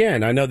 And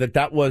again, I know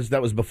that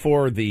was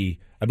before I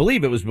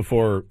believe it was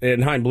before,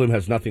 and Chaim Bloom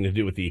has nothing to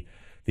do with the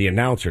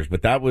announcers,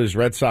 but that was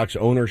Red Sox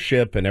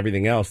ownership and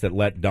everything else that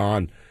let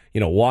Don,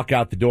 walk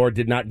out the door,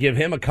 did not give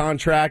him a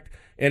contract.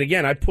 And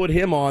again, I put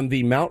him on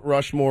the Mount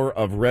Rushmore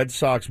of Red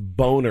Sox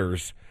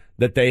boners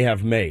that they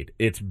have made.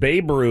 It's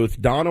Babe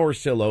Ruth, Don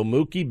Orsillo,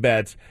 Mookie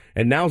Betts,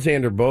 and now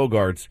Xander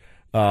Bogaerts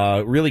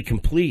really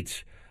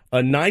completes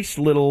a nice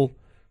little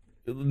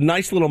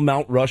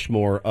Mount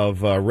Rushmore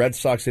of Red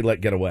Sox they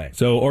let get away.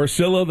 So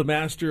Orsillo, the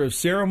master of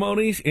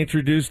ceremonies,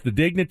 introduced the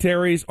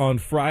dignitaries on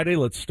Friday.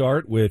 Let's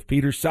start with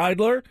Peter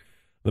Seidler,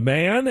 the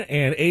man,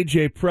 and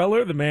A.J.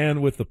 Preller, the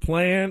man with the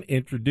plan,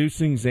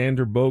 introducing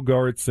Xander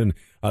Bogaerts and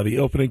the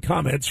opening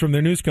comments from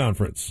their news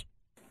conference.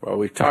 Well,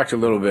 we've talked a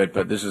little bit,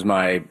 but this is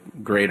my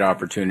great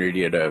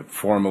opportunity to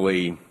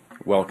formally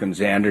welcome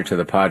Xander to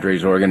the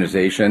Padres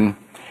organization.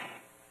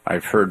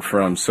 I've heard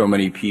from so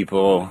many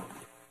people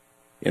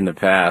in the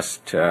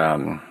past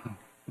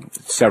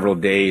several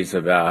days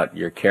about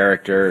your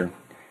character.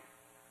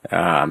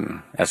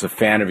 As a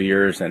fan of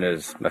yours and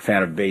as a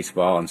fan of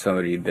baseball and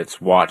somebody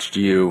that's watched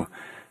you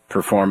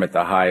perform at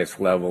the highest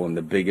level in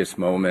the biggest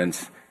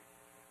moments,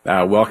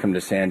 welcome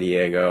to San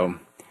Diego.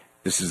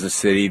 This is a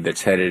city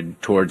that's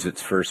headed towards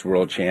its first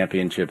world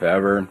championship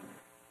ever.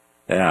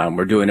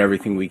 We're doing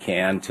everything we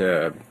can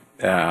to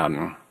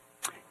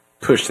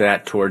push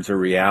that towards a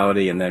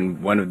reality. And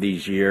then one of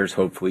these years,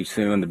 hopefully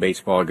soon, the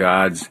baseball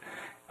gods,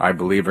 I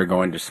believe, are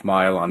going to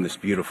smile on this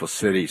beautiful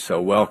city.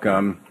 So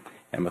welcome.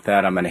 And with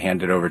that, I'm going to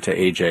hand it over to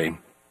AJ.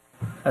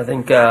 I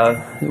think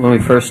when we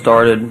first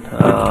started,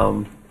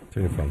 the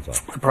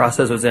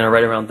process was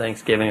right around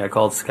Thanksgiving. I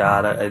called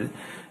Scott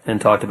and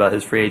talked about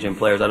his free agent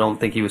players. I don't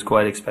think he was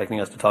quite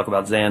expecting us to talk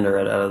about Xander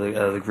out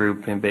of the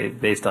group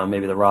based on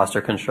maybe the roster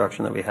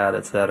construction that we had,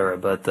 et cetera.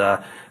 But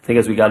I think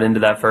as we got into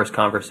that first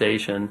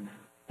conversation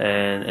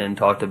and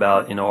talked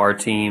about our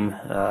team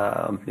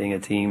being a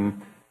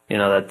team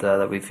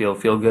that we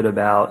feel good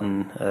about,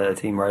 and a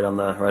team right on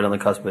the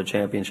cusp of a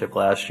championship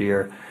last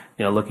year,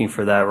 looking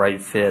for that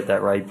right fit,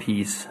 that right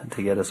piece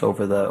to get us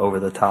over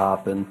the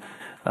top, and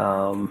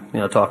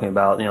Talking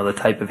about the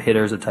type of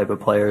hitters, the type of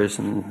players,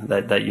 and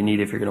that you need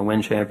if you're going to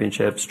win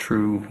championships.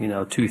 True,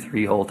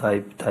 2-3 hole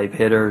type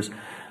hitters,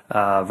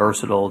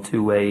 versatile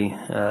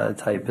 2-way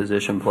type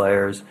position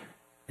players,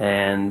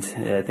 and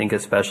I think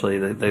especially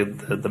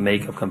the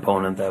makeup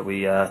component that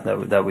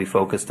we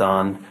focused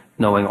on,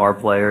 knowing our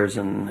players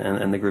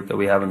and the group that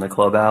we have in the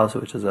clubhouse,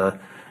 which is a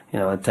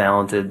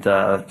talented,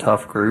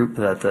 tough group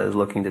that is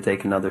looking to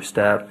take another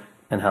step,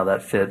 and how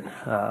that fit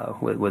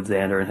with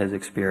Xander and his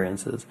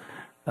experiences.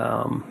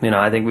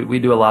 I think we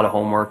do a lot of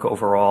homework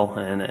overall,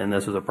 and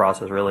this was a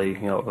process really,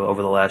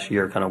 over the last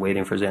year, kind of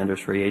waiting for Xander's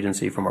free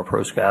agency from our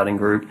pro scouting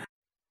group.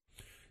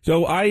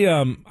 So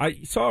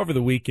I saw over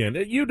the weekend,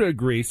 you'd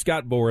agree,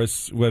 Scott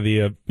Boras,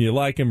 whether you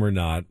like him or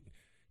not,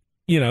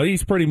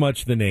 he's pretty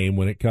much the name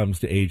when it comes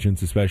to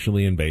agents,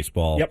 especially in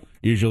baseball. Yep.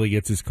 Usually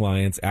gets his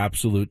clients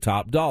absolute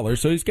top dollar,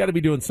 so he's got to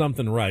be doing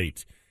something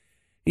right.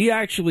 He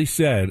actually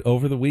said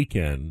over the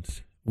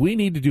weekend, we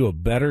need to do a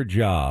better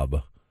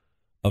job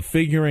of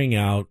figuring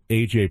out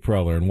A.J.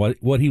 Preller and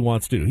what he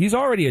wants to do. He's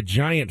already a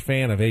giant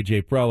fan of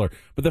A.J. Preller,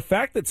 but the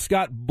fact that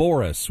Scott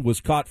Boras was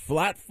caught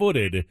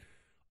flat-footed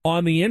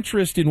on the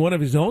interest in one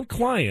of his own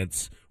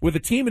clients with a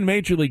team in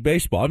Major League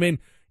Baseball, I mean,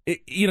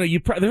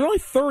 there's only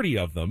 30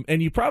 of them,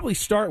 and you probably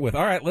start with,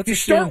 all right, let's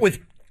start with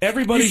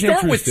everybody's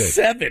interested. With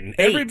 7,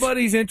 8.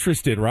 Everybody's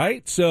interested,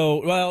 right?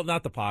 So, well,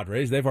 not the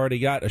Padres. They've already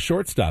got a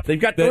shortstop.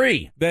 They've got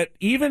 3. That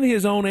even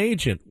his own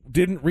agent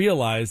didn't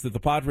realize that the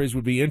Padres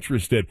would be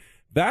interested.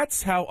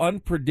 That's how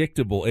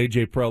unpredictable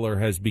A.J.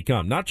 Preller has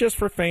become, not just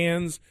for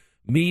fans,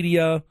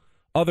 media,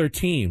 other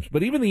teams,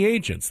 but even the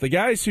agents, the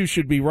guys who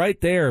should be right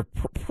there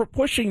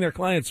pushing their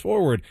clients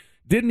forward,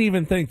 didn't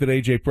even think that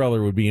A.J.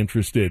 Preller would be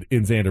interested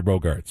in Xander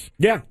Bogaerts.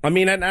 Yeah, I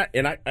mean, and I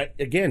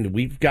again,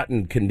 we've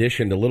gotten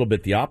conditioned a little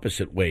bit the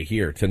opposite way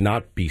here to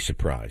not be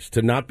surprised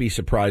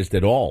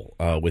at all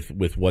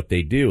with what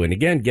they do. And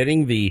again,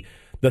 getting the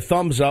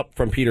thumbs up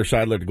from Peter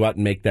Seidler to go out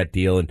and make that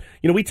deal. And,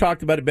 we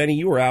talked about it, Benny,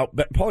 you were out,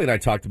 but Paulie and I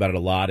talked about it a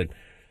lot. And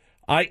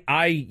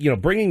I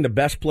bringing the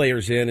best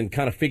players in and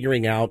kind of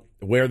figuring out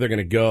where they're going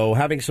to go,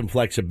 having some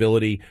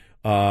flexibility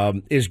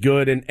is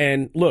good.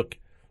 And look,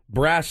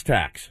 brass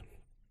tacks.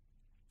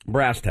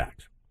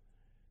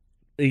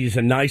 Is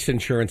a nice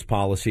insurance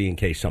policy in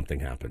case something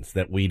happens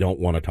that we don't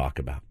want to talk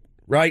about,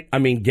 right? I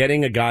mean,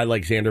 getting a guy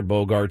like Xander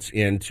Bogaerts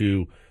in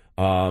to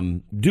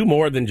do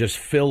more than just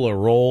fill a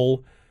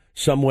role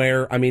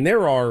somewhere. I mean,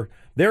 there are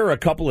a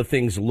couple of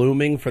things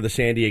looming for the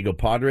San Diego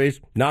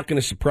Padres. Not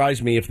going to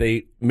surprise me if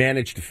they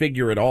manage to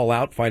figure it all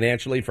out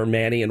financially for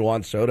Manny and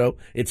Juan Soto.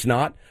 It's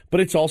not, but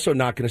it's also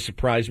not going to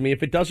surprise me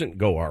if it doesn't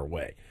go our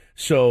way.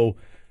 So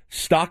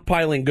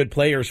stockpiling good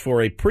players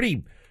for a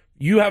pretty...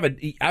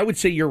 I would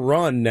say your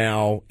run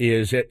now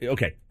is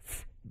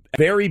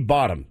very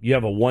bottom. You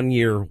have a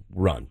 1-year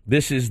run.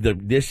 This is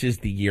the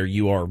year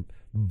you are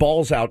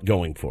balls out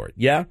going for it.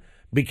 Yeah,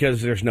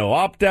 because there's no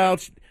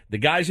opt-outs. The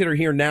guys that are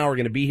here now are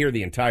going to be here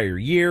the entire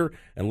year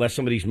unless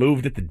somebody's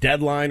moved at the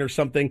deadline or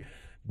something.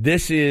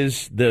 This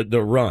is the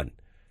run.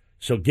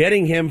 So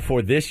getting him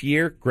for this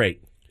year,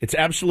 great. It's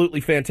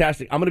absolutely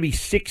fantastic. I'm going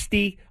to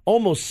be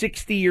almost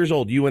 60 years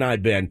old, you and I,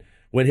 Ben,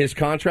 when his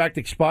contract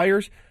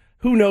expires.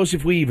 Who knows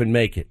if we even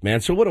make it,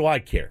 man? So what do I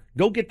care?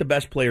 Go get the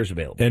best players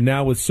available. And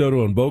now with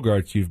Soto and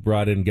Bogaerts, you've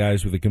brought in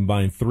guys with a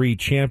combined 3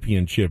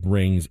 championship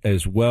rings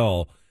as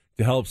well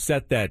to help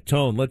set that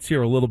tone. Let's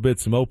hear a little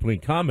bit, some opening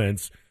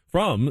comments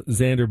from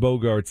Xander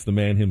Bogaerts, the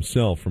man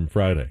himself, from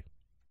Friday.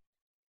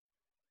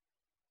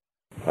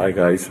 Hi,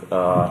 guys. Just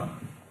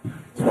want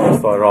to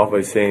start off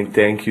by saying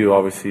thank you,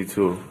 obviously,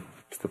 to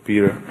Mr.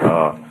 Peter,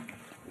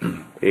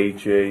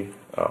 AJ,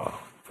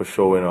 for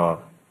showing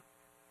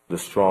the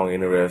strong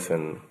interest,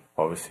 and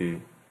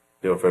obviously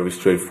they were very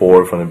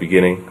straightforward from the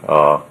beginning.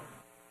 I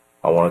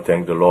want to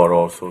thank the Lord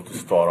also to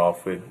start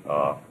off with,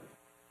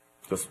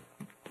 just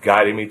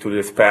guiding me to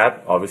this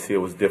path. Obviously, it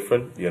was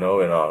different, and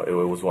it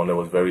was one that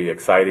was very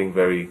exciting,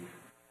 very,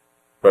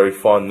 very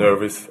fun,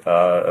 nervous.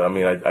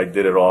 I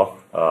did it all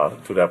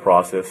through that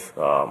process.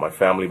 My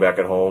family back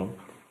at home,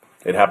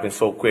 it happened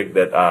so quick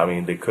that,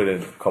 they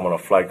couldn't come on a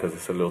flight because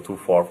it's a little too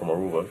far from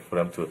Aruba for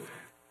them to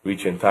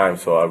reach in time.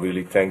 So I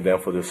really thank them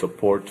for the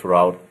support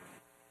throughout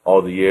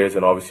all the years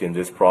and obviously in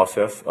this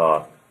process.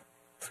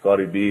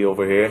 Scotty B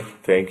over here,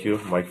 thank you.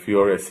 Mike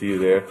Fiore, I see you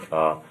there.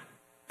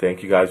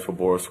 Thank you guys for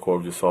Boras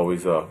Corp just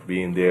always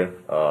being there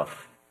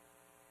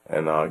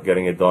and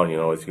getting it done,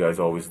 as you guys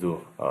always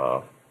do.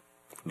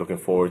 Looking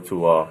forward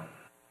to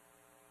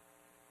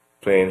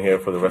playing here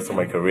for the rest of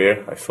my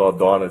career. I saw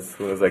Don as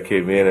soon as I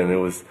came in,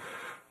 and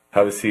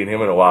haven't seen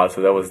him in a while,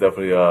 so that was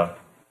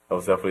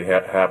definitely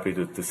happy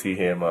to see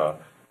him.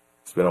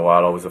 It's been a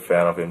while. Always a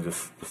fan of him,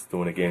 just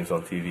doing the games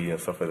on TV and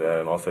stuff like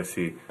that. And also I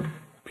see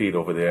Pete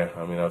over there.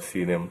 I've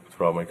seen him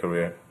throughout my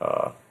career.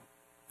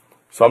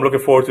 So I'm looking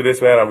forward to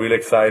this, man. I'm really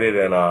excited.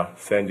 And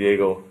San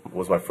Diego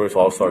was my first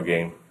All-Star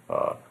game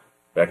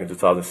back in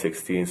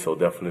 2016. So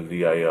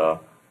definitely I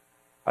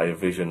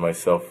envisioned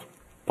myself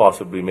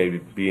possibly maybe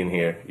being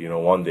here,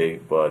 one day.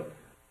 But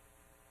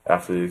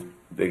after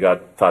they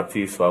got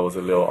Tatis, so I was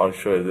a little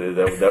unsure.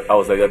 I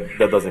was like,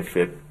 that doesn't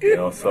fit,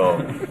 So,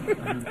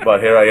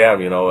 but here I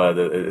am.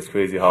 It's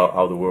crazy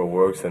how the world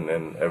works, and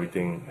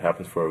everything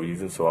happens for a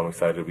reason. So I'm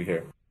excited to be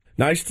here.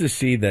 Nice to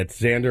see that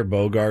Xander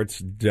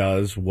Bogaerts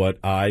does what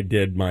I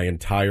did my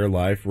entire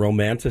life: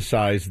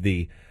 romanticize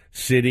the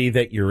city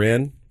that you're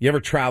in. You ever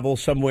travel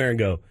somewhere and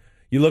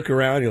you look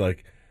around, you're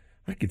like,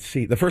 I could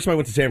see. The first time I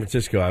went to San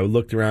Francisco, I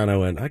looked around, I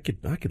went, I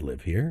could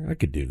live here. I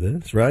could do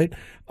this, right?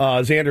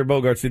 Xander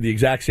Bogaerts did the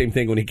exact same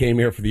thing when he came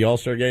here for the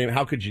All-Star game.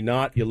 How could you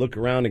not? You look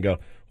around and go,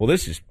 well,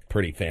 this is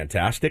pretty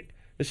fantastic.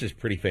 This is a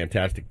pretty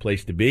fantastic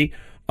place to be.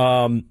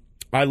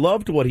 I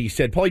loved what he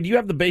said. Paulie, do you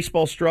have the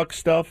baseball struck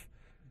stuff?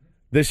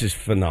 This is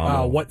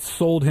phenomenal. What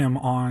sold him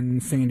on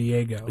San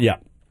Diego? Yeah.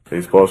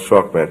 Baseball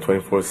struck, man.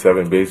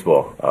 24/7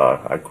 baseball.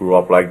 I grew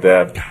up like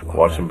that,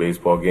 watching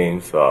baseball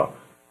games.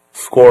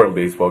 Scoring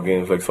baseball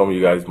games like some of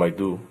you guys might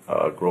do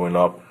growing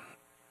up,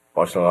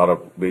 watching a lot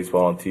of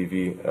baseball on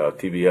TV.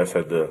 TBS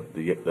had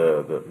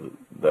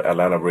the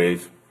Atlanta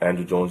Braves.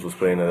 Andrew Jones was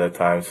playing at that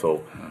time,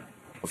 so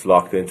I was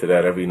locked into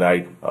that every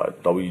night.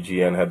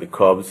 WGN had the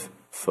Cubs,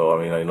 so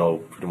I know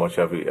pretty much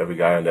every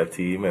guy on that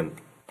team. And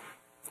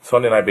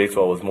Sunday Night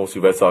Baseball was mostly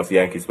Red Sox,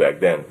 Yankees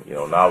back then.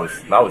 Now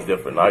it's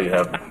different. Now you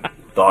have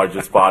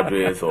Dodgers,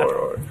 Padres,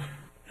 or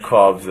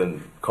Cubs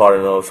and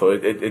Cardinals, so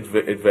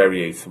it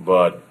varies,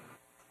 but.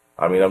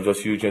 I'm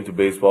just huge into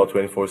baseball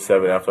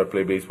 24/7. After I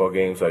play baseball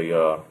games, I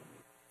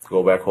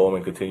go back home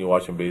and continue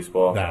watching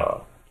baseball.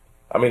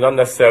 Not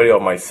necessarily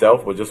of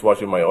myself, but just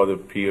watching my other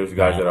peers,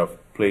 guys that I've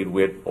played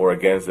with or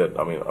against that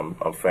I'm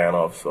a fan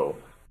of. So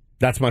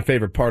that's my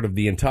favorite part of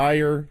the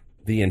entire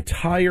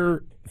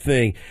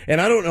thing.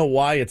 And I don't know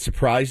why it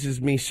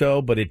surprises me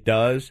so, but it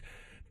does,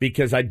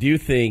 because I do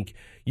think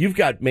you've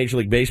got Major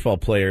League Baseball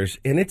players,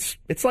 and it's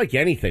like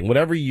anything.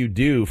 Whatever you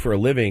do for a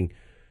living,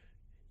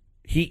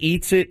 he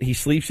eats it, he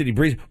sleeps it, he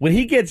breathes. When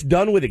he gets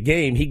done with a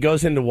game, he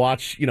goes in to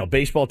watch,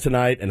 Baseball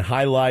Tonight and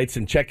highlights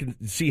and check and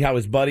see how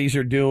his buddies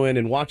are doing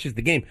and watches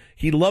the game.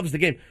 He loves the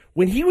game.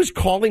 When he was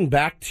calling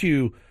back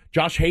to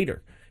Josh Hader,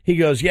 he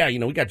goes, yeah,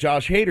 we got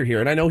Josh Hader here,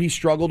 and I know he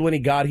struggled when he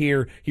got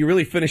here. He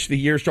really finished the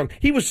year strong.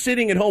 He was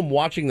sitting at home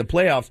watching the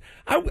playoffs.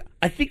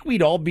 I think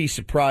we'd all be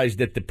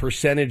surprised at the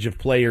percentage of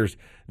players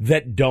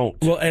that don't.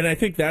 Well, and I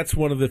think that's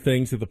one of the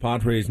things that the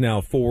Padres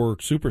now 4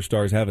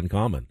 superstars have in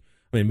common.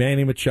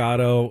 Manny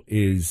Machado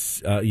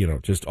is,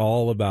 just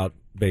all about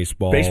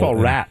baseball. Baseball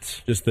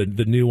rats. Just the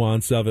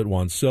nuance of it.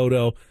 Juan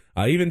Soto.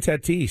 Even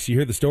Tatis, you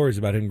hear the stories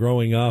about him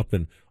growing up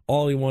and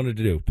all he wanted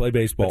to do, play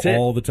baseball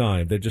all the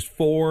time. They're just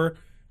 4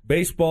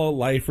 baseball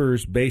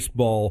lifers,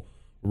 baseball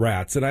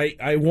rats. And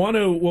I want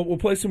to, we'll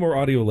play some more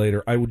audio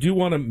later. I do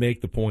want to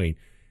make the point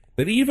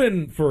that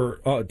even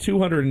for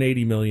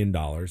 $280 million,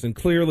 and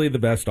clearly the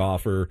best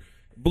offer,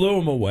 blew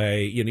him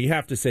away. You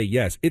have to say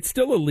yes. It's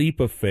still a leap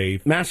of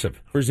faith,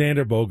 massive, for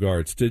Xander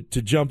Bogaerts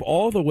to jump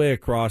all the way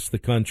across the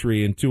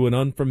country into an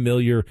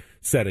unfamiliar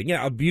setting.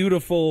 Yeah, a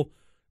beautiful,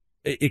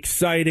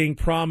 exciting,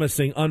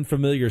 promising,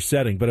 unfamiliar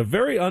setting, but a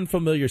very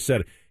unfamiliar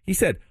setting. He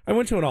said, "I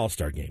went to an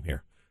All-Star game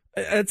here."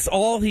 That's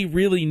all he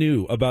really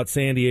knew about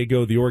San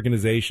Diego, the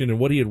organization, and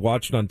what he had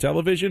watched on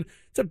television.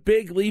 It's a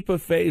big leap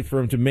of faith for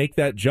him to make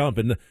that jump,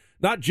 and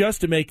not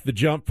just to make the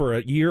jump for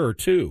a year or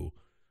two,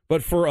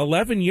 but for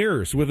 11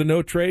 years with a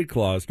no-trade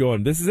clause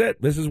going, this is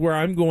it. This is where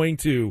I'm going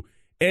to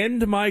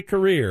end my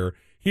career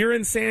here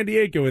in San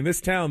Diego, in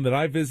this town that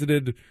I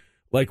visited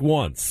like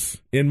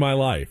once in my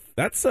life.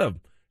 That's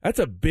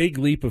a big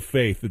leap of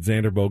faith that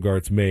Xander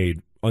Bogaerts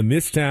made on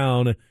this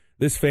town,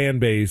 this fan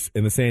base,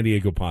 and the San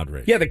Diego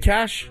Padres. Yeah, the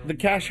cash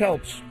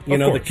helps.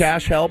 The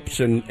cash helps,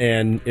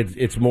 and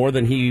it's more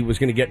than he was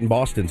going to get in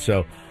Boston.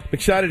 So I'm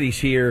excited he's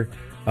here.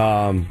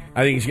 I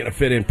think he's going to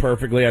fit in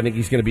perfectly. I think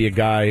he's going to be a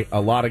guy a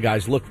lot of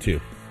guys look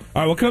to.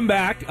 All right, we'll come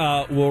back.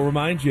 We'll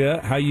remind you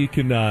how you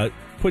can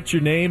put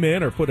your name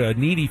in, or put a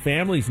needy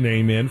family's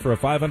name in, for a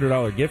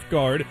 $500 gift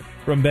card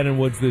from Ben &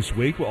 Woods this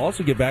week. We'll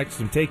also get back to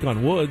some Take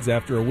on Woods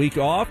after a week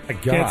off.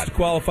 Chance to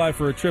qualify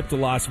for a trip to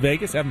Las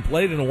Vegas. Haven't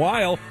played in a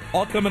while.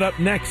 All coming up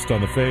next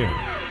on The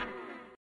Fan.